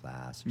master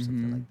class or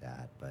something like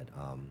that.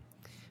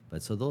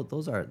 But so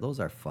those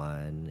are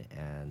fun,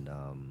 and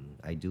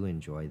I do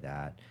enjoy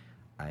that.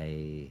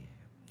 I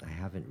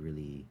haven't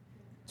really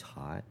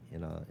taught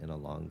in a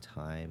long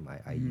time.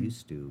 I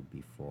used to,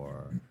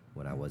 before,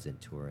 when I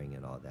wasn't touring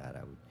and all that.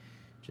 I would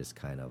just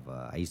kind of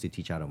I used to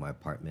teach out of my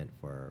apartment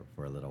for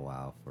a little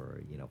while,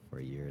 for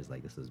years.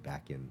 Like, this was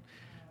back in,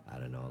 I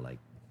don't know, like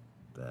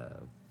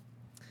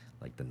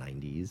like the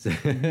 90s.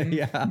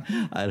 Yeah,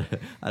 I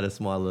had a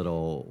small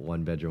little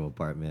 1-bedroom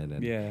apartment,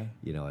 and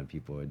you know, and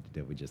people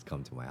would just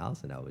come to my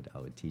house, and I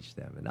would teach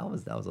them, and that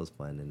was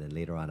fun. And then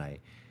later on, I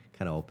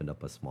kind of opened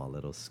up a small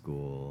little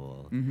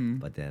school.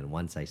 But then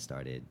once I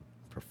started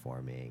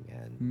performing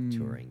and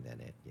touring, then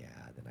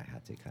I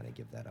had to kind of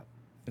give that up.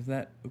 Is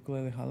that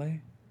Ukulele Hale?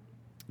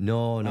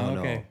 No.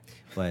 Okay.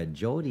 But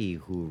Jody,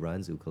 who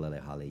runs Ukulele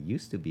Hale,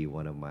 used to be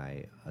one of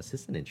my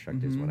assistant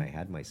instructors when I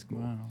had my school.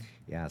 Wow.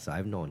 Yeah, so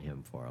I've known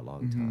him for a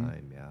long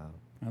time. Yeah.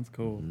 That's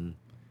cool.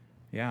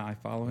 Yeah, I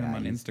follow him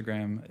on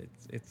Instagram.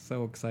 It's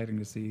so exciting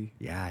to see.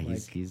 Yeah,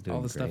 he's doing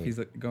all the great. stuff he's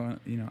going.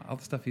 You know, all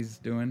the stuff he's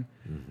doing.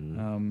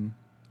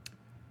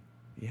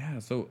 Yeah.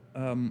 So,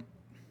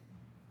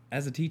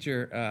 as a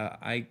teacher,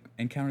 I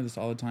encounter this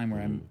all the time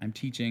where I'm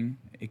teaching.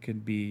 It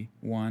could be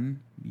one.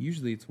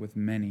 Usually, it's with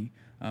many.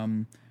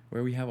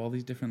 Where we have all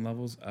these different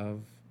levels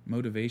of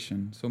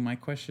motivation. So my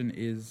question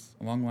is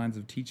along the lines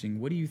of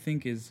teaching. What do you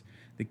think is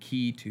the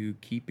key to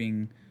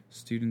keeping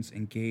students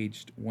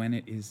engaged when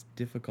it is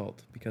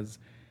difficult? Because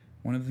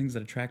one of the things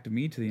that attracted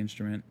me to the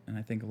instrument, and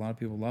I think a lot of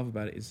people love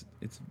about it, is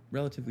it's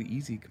relatively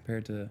easy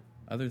compared to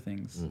other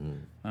things.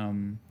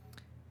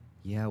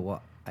 Yeah,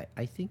 well,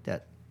 I think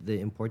that the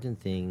important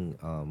thing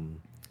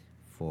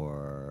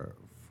for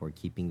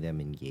keeping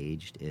them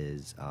engaged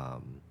is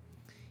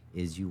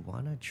you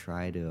want to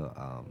try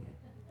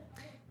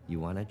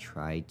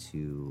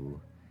to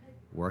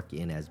work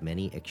in as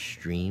many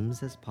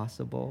extremes as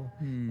possible,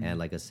 and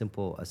like a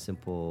simple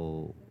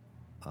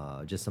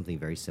just something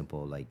very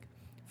simple, like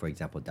for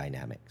example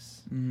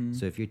dynamics.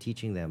 So if you're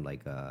teaching them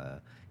like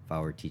if I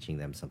were teaching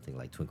them something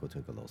like Twinkle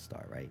Twinkle Little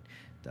Star, right,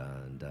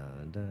 dun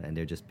dun dun, and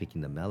they're just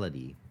picking the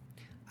melody,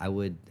 I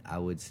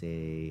would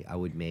say I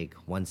would make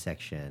one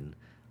section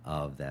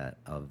of that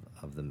of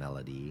the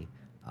melody,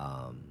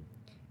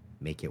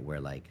 make it where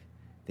like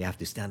they have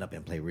to stand up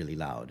and play really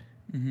loud,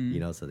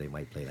 you know, so they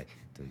might play like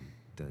dun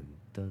dun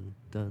dun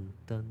dun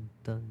dun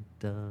dun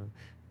dun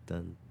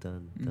dun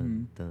dun dun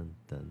dun dun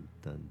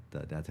dun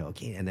dun. That's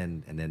okay, and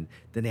then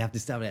they have to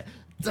stop at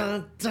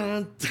dun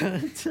dun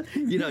dun dun,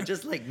 you know,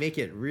 just like make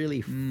it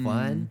really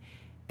fun.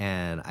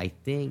 And I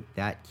think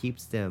that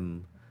keeps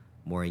them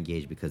more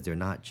engaged because they're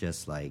not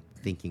just like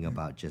thinking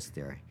about just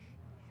their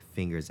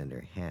fingers and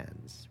their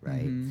hands,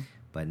 right?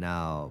 But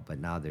now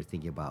they're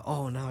thinking about,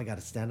 oh, now I got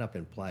to stand up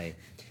and play.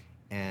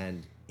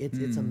 And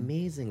it's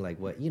amazing, like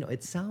what, you know,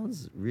 it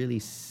sounds really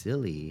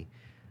silly,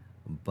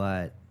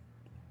 but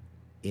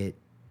it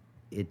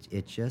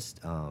just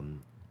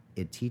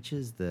it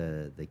teaches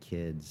the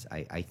kids,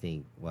 I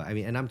think, well, I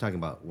mean, and I'm talking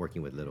about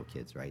working with little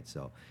kids, right?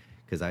 So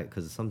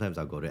because sometimes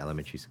I'll go to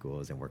elementary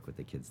schools and work with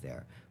the kids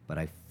there, but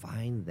I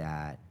find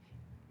that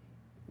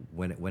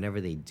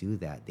whenever they do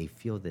that, they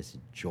feel this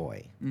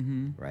joy,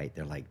 right?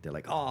 They're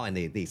like, oh, and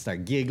they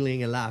start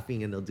giggling and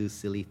laughing, and they'll do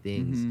silly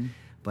things.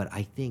 But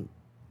I think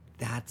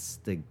that's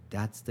the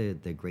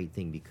great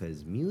thing,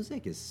 because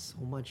music is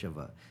so much of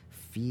a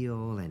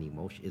feel and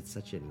emotion. It's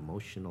such an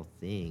emotional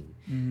thing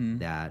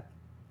that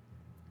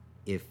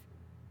if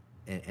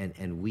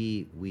and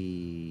we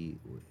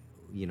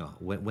you know,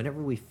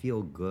 whenever we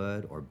feel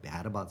good or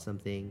bad about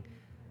something,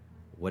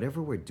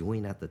 whatever we're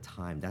doing at the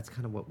time, that's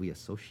kind of what we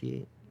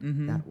associate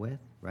that with,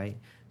 right?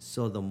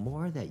 So the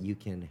more that you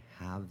can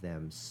have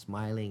them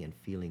smiling and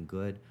feeling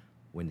good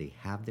when they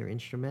have their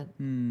instrument,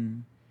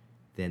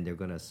 then they're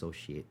going to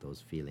associate those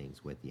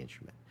feelings with the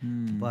instrument.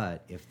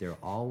 But if they're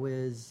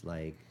always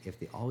like, if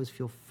they always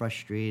feel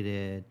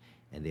frustrated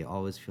and they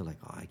always feel like,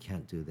 oh, I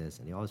can't do this,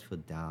 and they always feel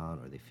down,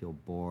 or they feel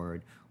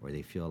bored, or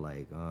they feel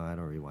like, oh, I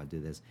don't really want to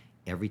do this,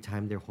 every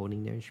time they're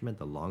holding their instrument,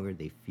 the longer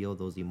they feel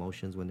those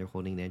emotions when they're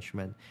holding the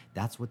instrument,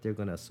 that's what they're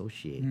going to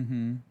associate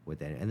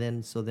with it. And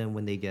then, so then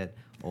when they get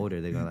older,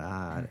 they're going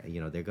to,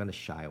 you know, they're going to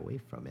shy away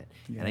from it.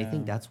 Yeah. And I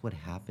think that's what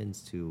happens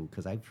to,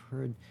 because I've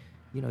heard,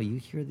 you know, you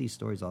hear these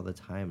stories all the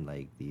time,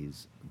 like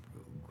these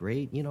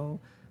great, you know,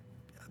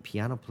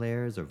 piano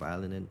players or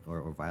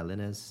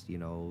violinists, you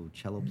know,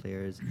 cello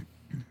players,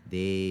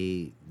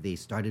 they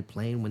started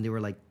playing when they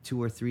were like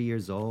 2 or 3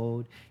 years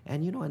old,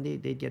 and you know, and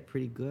they'd get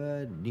pretty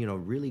good, you know,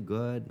 really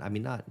good. I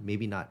mean,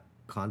 maybe not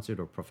concert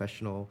or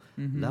professional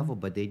level,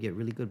 but they get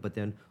really good. But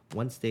then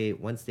once they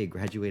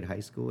graduate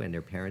high school and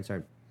their parents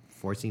aren't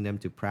forcing them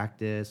to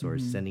practice or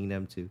sending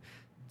them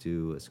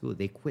to school,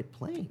 they quit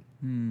playing.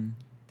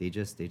 They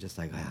just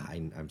like,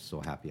 I'm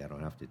so happy I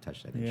don't have to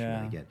touch that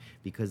instrument again,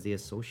 because they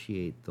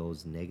associate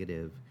those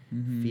negative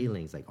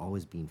feelings, like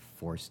always being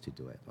forced to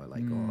do it, or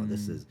like,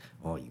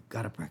 oh, you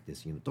gotta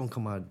practice, you know, don't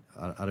come out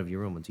of your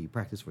room until you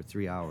practice for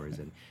 3 hours,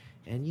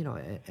 and you know,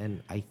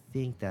 and I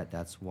think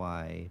that's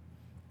why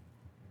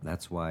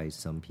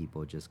some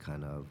people just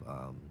kind of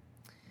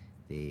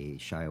they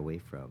shy away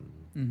from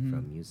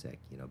music,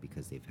 you know,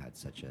 because they've had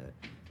such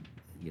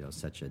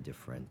a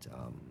different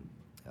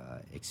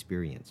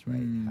experience,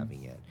 right?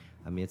 Having it.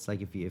 I mean, it's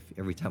like if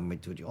every time I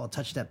told you, oh,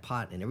 touch that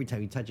pot, and every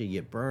time you touch it,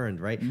 you get burned,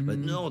 right? But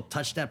no,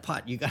 touch that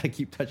pot. You got to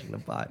keep touching the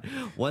pot.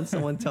 Once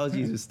someone tells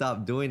you to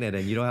stop doing it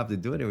and you don't have to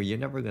do it anymore, you're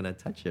never going to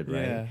touch it,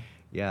 right?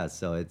 Yeah,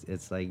 so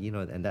it's like,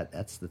 and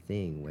that's the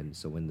thing,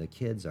 when the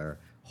kids are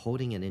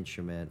holding an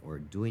instrument or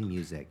doing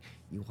music,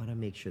 you want to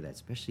make sure that,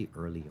 especially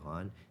early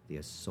on, they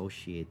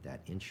associate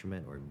that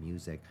instrument or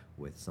music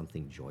with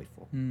something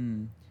joyful.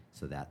 Hmm.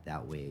 So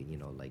that way,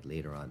 like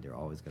later on, they're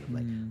always going to be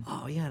like, Hmm.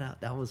 oh yeah,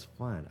 that was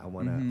fun, I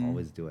want to Mm-hmm.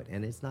 always do it.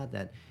 And it's not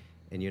that,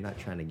 and you're not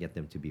trying to get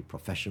them to be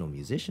professional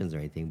musicians or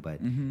anything,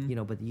 but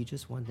Mm-hmm. but you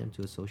just want them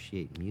to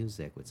associate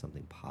music with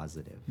something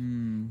positive.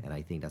 Hmm. And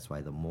I think that's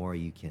why the more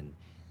you can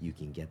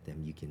get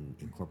them, you can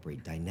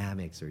incorporate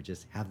dynamics or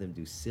just have them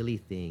do silly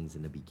things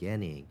in the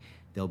beginning,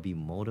 they'll be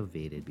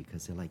motivated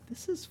because they're like,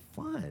 this is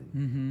fun.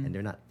 Mm-hmm. And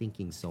they're not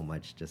thinking so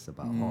much just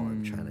about,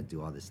 I'm trying to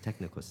do all this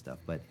technical stuff,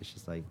 but it's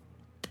just like,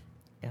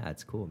 yeah,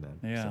 it's cool, man.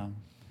 Yeah, So,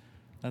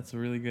 that's a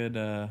really good.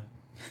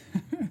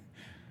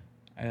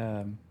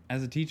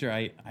 As a teacher,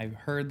 I've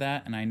heard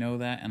that and I know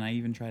that, and I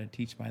even try to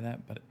teach by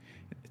that. But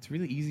it's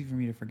really easy for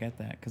me to forget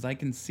that because I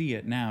can see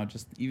it now.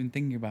 Just even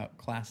thinking about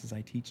classes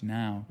I teach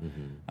now,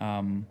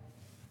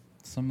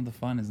 some of the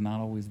fun is not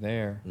always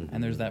there,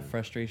 and there's that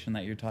frustration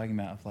that you're talking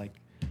about. Of like,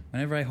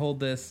 whenever I hold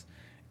this,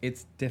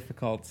 it's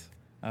difficult.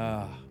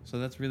 So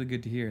that's really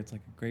good to hear. It's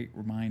like a great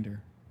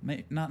reminder.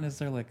 Not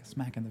necessarily like a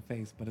smack in the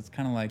face, but it's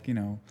kind of like,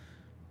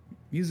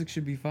 music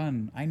should be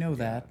fun. I know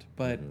that,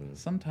 but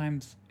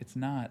sometimes it's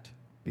not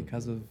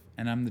because of,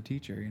 and I'm the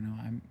teacher,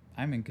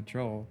 I'm in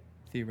control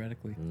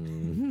theoretically.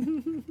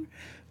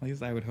 At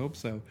least I would hope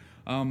so.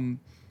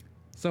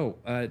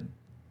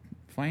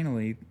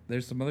 Finally,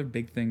 there's some other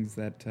big things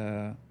that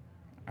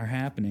are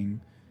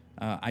happening.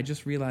 I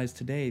just realized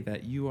today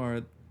that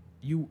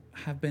you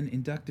have been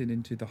inducted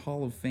into the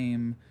Hall of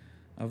Fame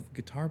of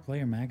Guitar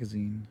Player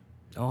magazine.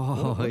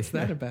 What's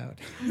that about?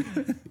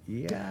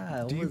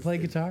 Yeah. Do you play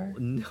guitar?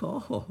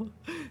 No,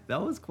 that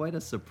was quite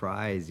a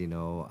surprise.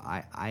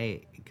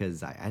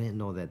 Because I didn't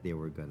know that they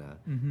were gonna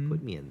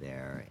put me in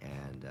there,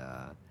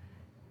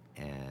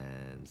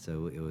 and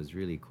so it was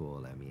really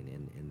cool. I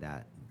mean,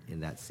 in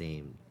that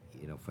same,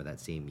 for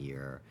that same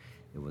year,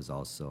 it was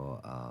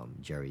also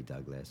Jerry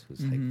Douglas,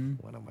 who's like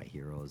one of my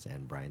heroes,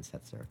 and Brian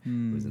Setzer,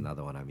 who's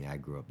another one. I mean, I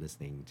grew up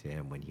listening to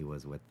him when he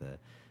was with the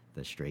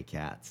Stray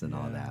Cats and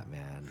all that,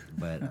 man.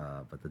 But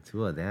the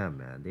two of them,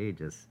 man, it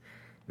was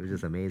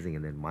just amazing.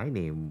 And then my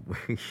name,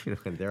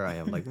 and there I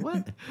am, like,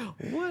 what's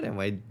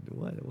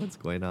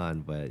going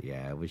on? But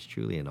yeah, it was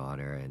truly an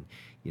honor. And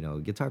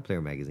Guitar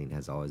Player magazine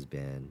has always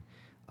been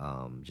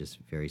just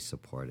very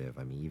supportive.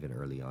 I mean, even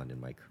early on in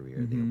my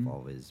career, they've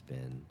always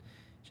been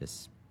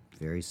just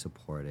very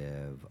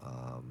supportive.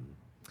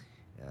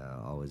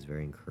 Always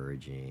very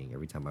encouraging.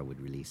 Every time I would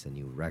release a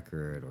new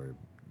record or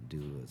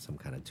do some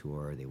kind of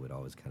tour, they would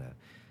always kind of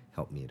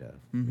help me to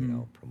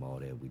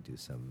promote it. We do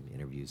some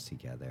interviews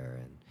together,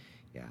 and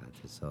yeah,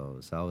 so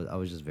I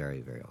was just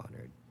very, very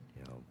honored.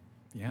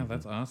 Yeah,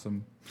 that's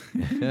awesome.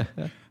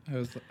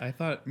 I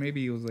thought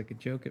maybe it was like a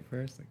joke at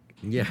first, like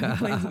Yeah, he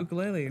plays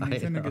ukulele and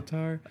he's I in a know.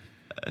 guitar.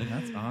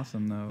 That's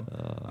awesome though.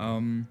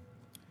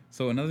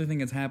 So another thing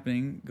that's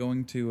happening,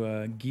 going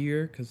to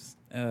gear, because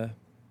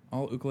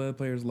all ukulele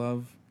players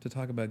love to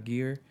talk about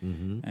gear.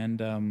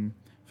 And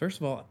first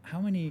of all, how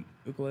many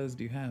ukuleles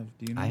do you have?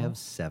 Do you know? I have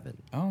 7.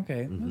 Oh,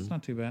 okay. That's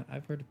not too bad.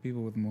 I've heard of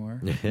people with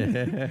more.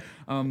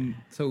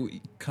 So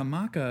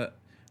Kamaka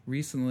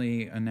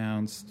recently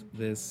announced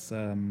this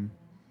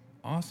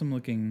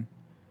awesome-looking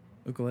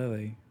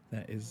ukulele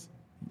that is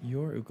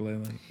your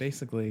ukulele,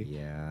 basically.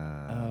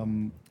 Yeah.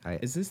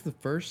 Is this the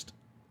first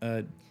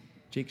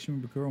Jake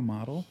Shimabukuro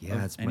model? Yeah,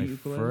 of it's any my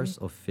ukulele?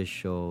 first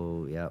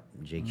official,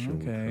 Jake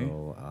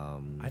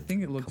Shimabukuro. I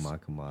think it looks.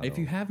 Kamaka model. If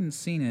you haven't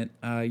seen it,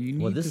 you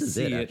need Well, this to is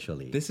see it, it.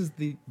 actually. This is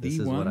the This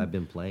is one. what I've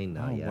been playing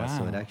now. Oh, Yeah,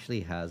 so it wow.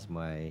 actually has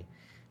my,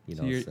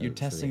 So you're they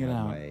testing it have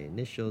out. My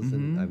initials,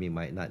 and I mean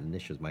not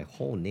initials, my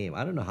whole name.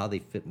 I don't know how they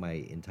fit my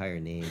entire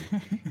name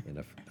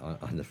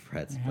on the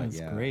frets, Yeah, but that's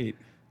yeah, great.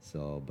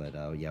 So, but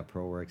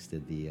ProWorks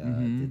did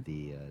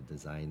the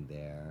design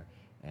there,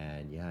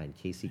 and and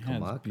Casey Yeah,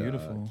 it's Kamaka,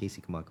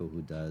 beautiful.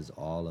 who does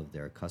all of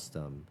their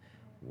custom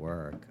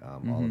work,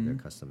 all of their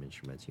custom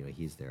instruments.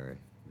 He's their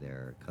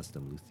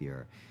custom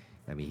luthier.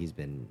 I mean, he's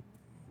been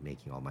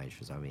making all my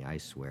instruments. I mean, I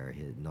swear,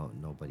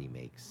 nobody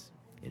makes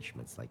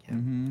instruments like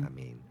him. I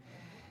mean,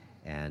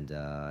 and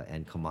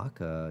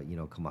Kamaka,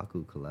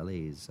 Kamaku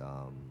ukuleles.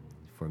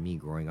 For me,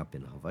 growing up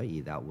in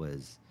Hawaii, that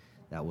was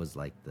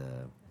like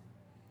the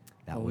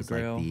Holy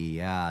Grail.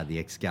 the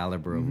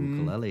Excalibur of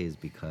ukuleles,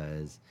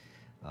 because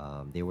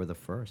they were the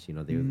first.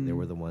 They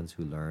were the ones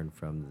who learned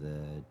from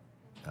the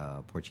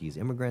Portuguese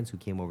immigrants who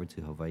came over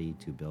to Hawaii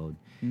to build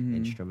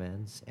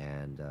instruments,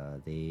 and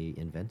they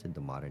invented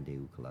the modern day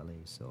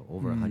ukulele. So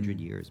over 100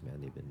 years,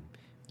 man, they've been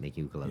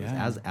making ukuleles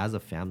Yeah. as a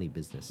family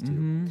business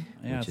too.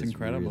 Yeah, which it's is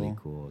incredible. really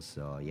cool.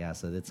 So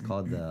so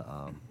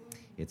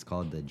it's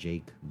called the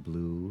Jake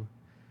Blue.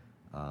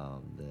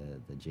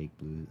 The Jake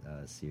Blue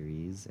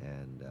series,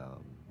 and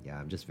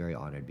I'm just very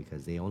honored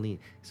because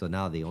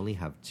now they only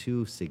have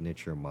 2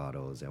 signature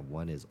models, and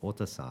one is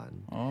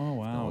Ota-san. Oh,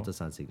 wow. The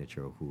Ota-san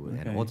signature,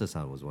 and Okay.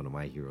 Ota-san was one of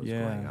my heroes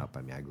Yeah. growing up.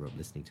 I mean, I grew up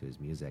listening to his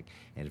music,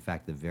 and in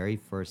fact, the very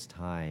first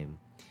time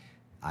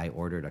I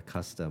ordered a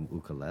custom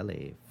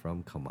ukulele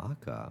from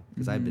Kamaka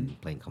because I've been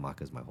playing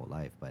kamakas my whole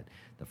life. But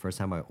the first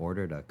time I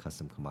ordered a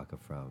custom ukulele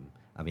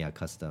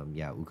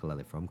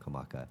from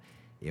Kamaka,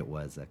 it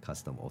was a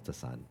custom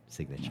Otasan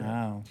signature.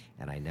 Wow.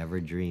 And I never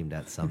dreamed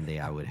that someday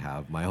I would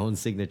have my own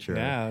signature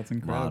that's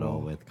incredible.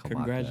 model with Kamaka.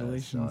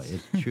 Congratulations. So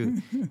it's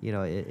true.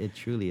 It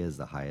truly is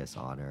the highest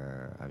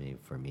honor. I mean,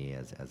 for me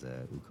as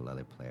a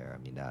ukulele player,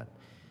 I mean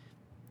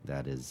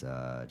that is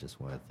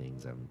just one of the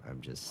things I'm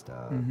just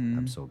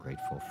I'm so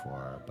grateful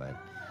for. But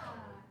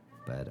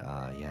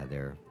yeah,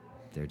 they're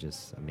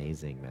just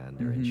amazing, man.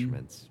 Their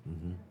instruments.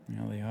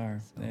 Yeah, they are.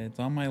 So. It's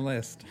on my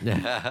list.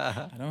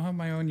 I don't have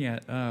my own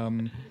yet.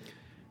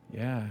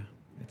 Yeah,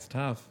 it's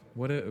tough.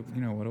 What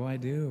do I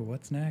do?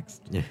 What's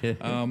next?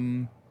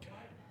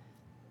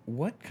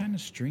 What kind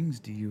of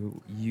strings do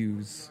you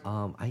use?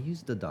 I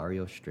use the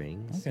Dario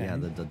strings. Okay. Yeah,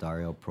 the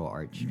Dario Pro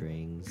Art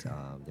strings.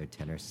 They're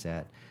tenor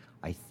set.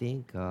 I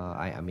think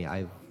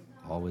I've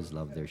always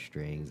loved their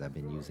strings. I've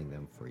been using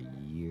them for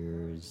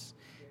years,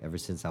 ever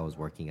since I was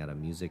working at a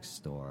music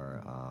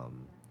store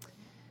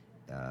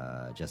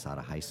just out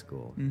of high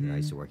school. You know, I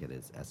used to work at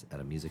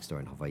a music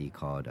store in Hawaii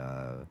called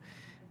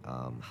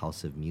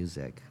House of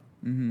Music.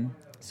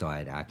 So I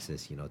had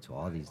access, to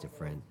all these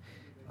different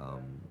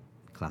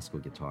classical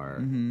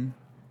guitar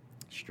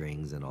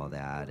strings and all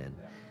that. And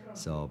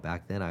so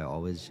back then I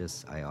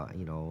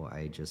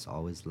just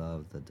always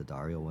loved the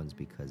Dario ones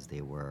because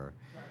they were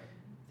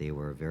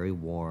very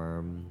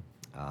warm.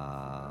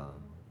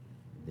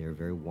 They were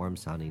very warm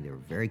sounding. They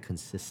were very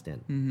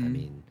consistent. I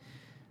mean,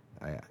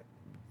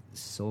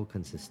 so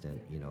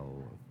consistent,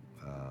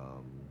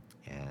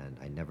 and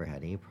I never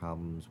had any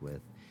problems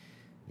with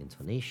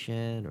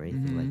intonation or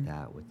anything like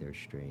that with their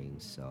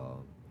strings.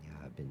 So yeah,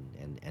 I've been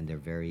and they're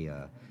very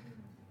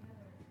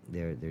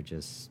they're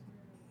just,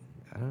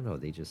 I don't know,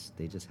 they just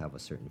have a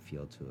certain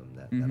feel to them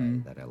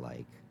that I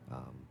like.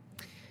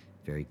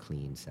 Very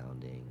clean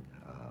sounding.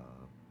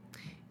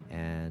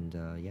 And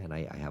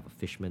I have a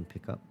Fishman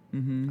pickup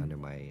under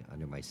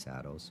my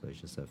saddle, so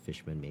it's just a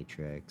Fishman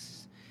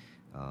Matrix.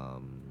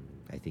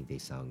 I think they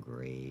sound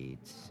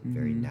great,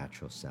 very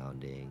natural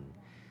sounding.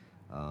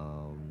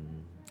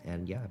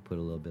 And yeah, I put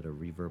a little bit of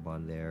reverb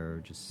on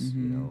there, just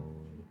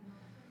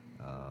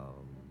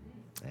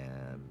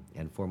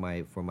and for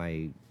my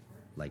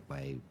like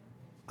my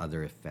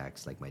other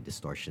effects, like my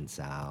distortion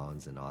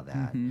sounds and all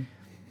that.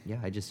 Yeah,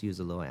 I just use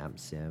a little amp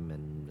sim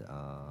and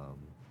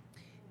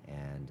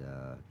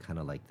kind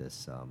of like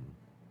this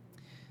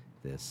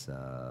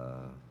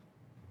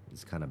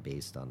it's kind of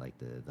based on like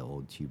the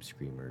old Tube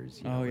Screamers,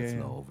 with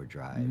low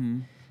overdrive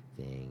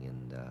thing,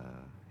 and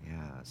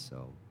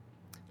so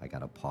I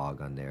got a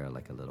Pog on there,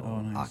 like a little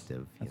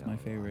octave. That's my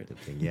favorite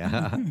thing.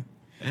 Yeah.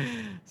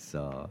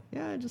 So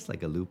yeah, just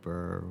like a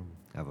looper.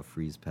 I have a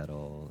freeze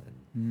pedal,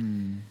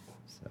 and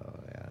so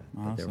yeah,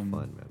 awesome. But they're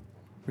fun, man.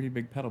 Pretty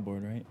big pedal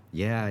board, right?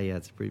 Yeah,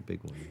 it's a pretty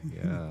big one.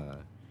 Yeah.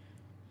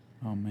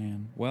 Oh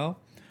man. Well,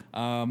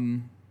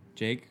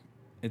 Jake,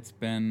 it's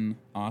been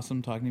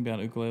awesome talking about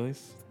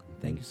ukuleles.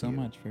 Thank you so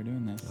much for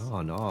doing this.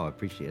 Oh no, I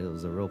appreciate it. It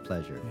was a real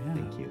pleasure. Yeah.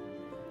 Thank you.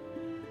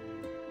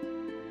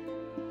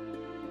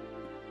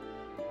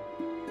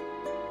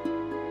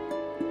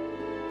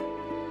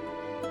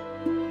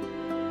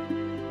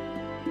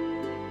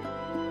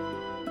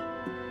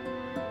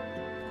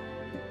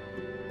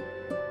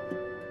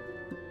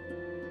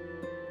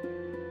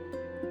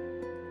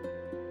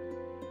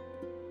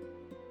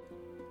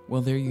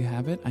 Well, there you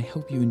have it. I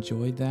hope you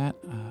enjoyed that.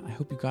 I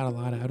hope you got a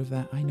lot out of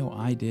that. I know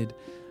I did.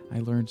 I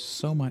learned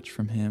so much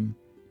from him.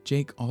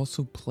 Jake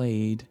also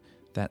played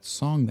that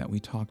song that we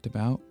talked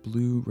about,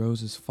 Blue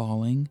Roses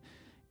Falling.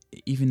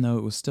 Even though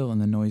it was still in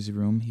the noisy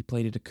room, he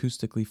played it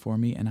acoustically for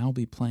me, and I'll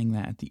be playing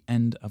that at the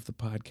end of the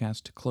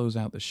podcast to close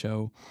out the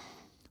show.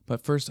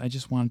 But first, I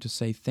just wanted to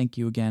say thank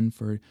you again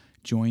for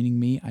joining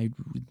me. I'd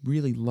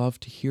really love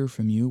to hear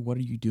from you. What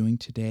are you doing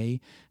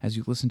today as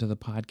you listen to the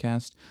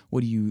podcast?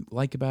 What do you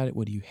like about it?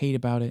 What do you hate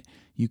about it?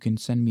 You can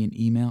send me an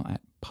email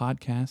at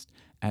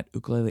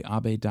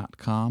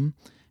podcast@ukuleleabe.com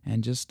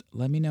and just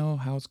let me know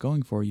how it's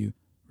going for you.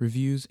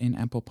 Reviews in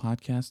Apple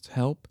Podcasts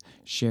help.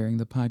 Sharing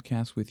the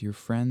podcast with your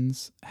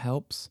friends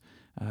helps.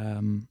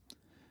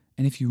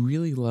 And if you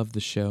really love the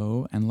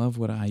show and love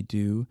what I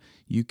do,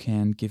 you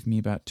can give me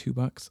about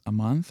 $2 a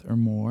month or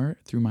more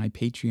through my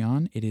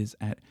Patreon. It is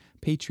at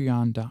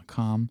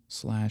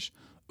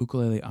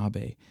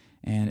patreon.com/ukuleleabe.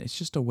 And it's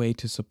just a way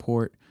to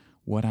support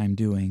what I'm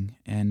doing.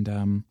 And,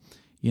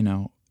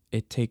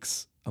 it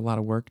takes a lot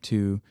of work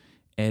to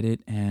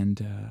edit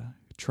and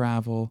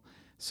travel.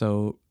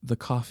 So the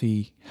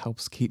coffee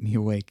helps keep me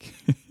awake.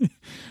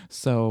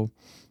 So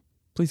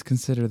please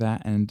consider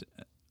that. And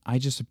I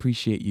just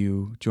appreciate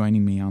you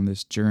joining me on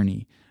this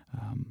journey.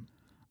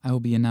 I will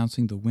be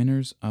announcing the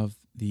winners of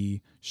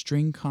the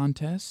string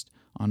contest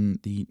on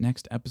the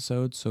next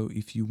episode. So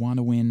if you want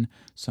to win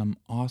some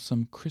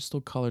awesome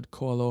crystal-colored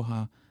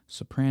Koaloha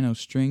soprano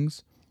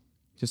strings,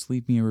 just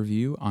leave me a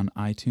review on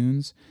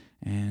iTunes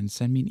and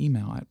send me an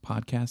email at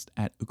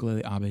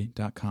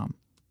podcast@ukuleleabe.com.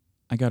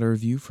 I got a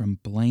review from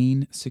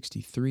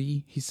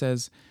Blaine63. He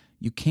says,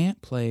 "You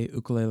can't play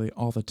ukulele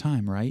all the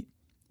time, right?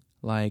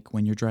 Like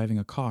when you're driving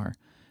a car.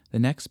 The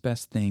next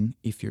best thing,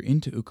 if you're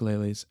into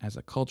ukuleles as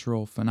a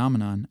cultural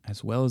phenomenon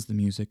as well as the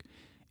music,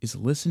 is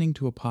listening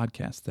to a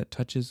podcast that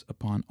touches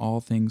upon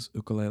all things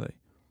ukulele.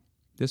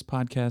 This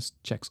podcast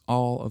checks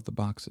all of the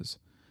boxes.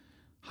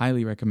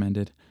 Highly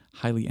recommended,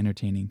 highly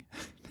entertaining."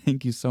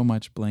 Thank you so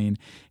much, Blaine.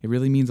 It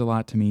really means a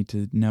lot to me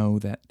to know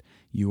that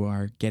you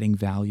are getting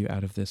value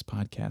out of this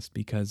podcast,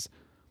 because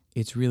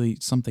it's really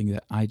something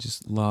that I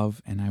just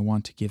love and I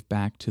want to give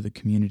back to the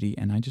community,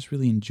 and I just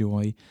really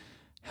enjoy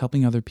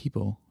helping other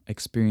people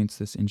experience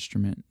this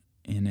instrument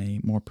in a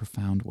more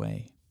profound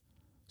way.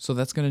 So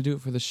that's going to do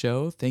it for the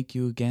show. Thank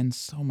you again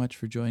so much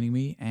for joining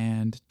me,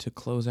 and to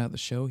close out the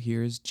show,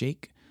 here's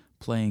Jake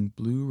playing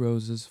Blue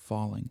Roses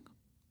Falling.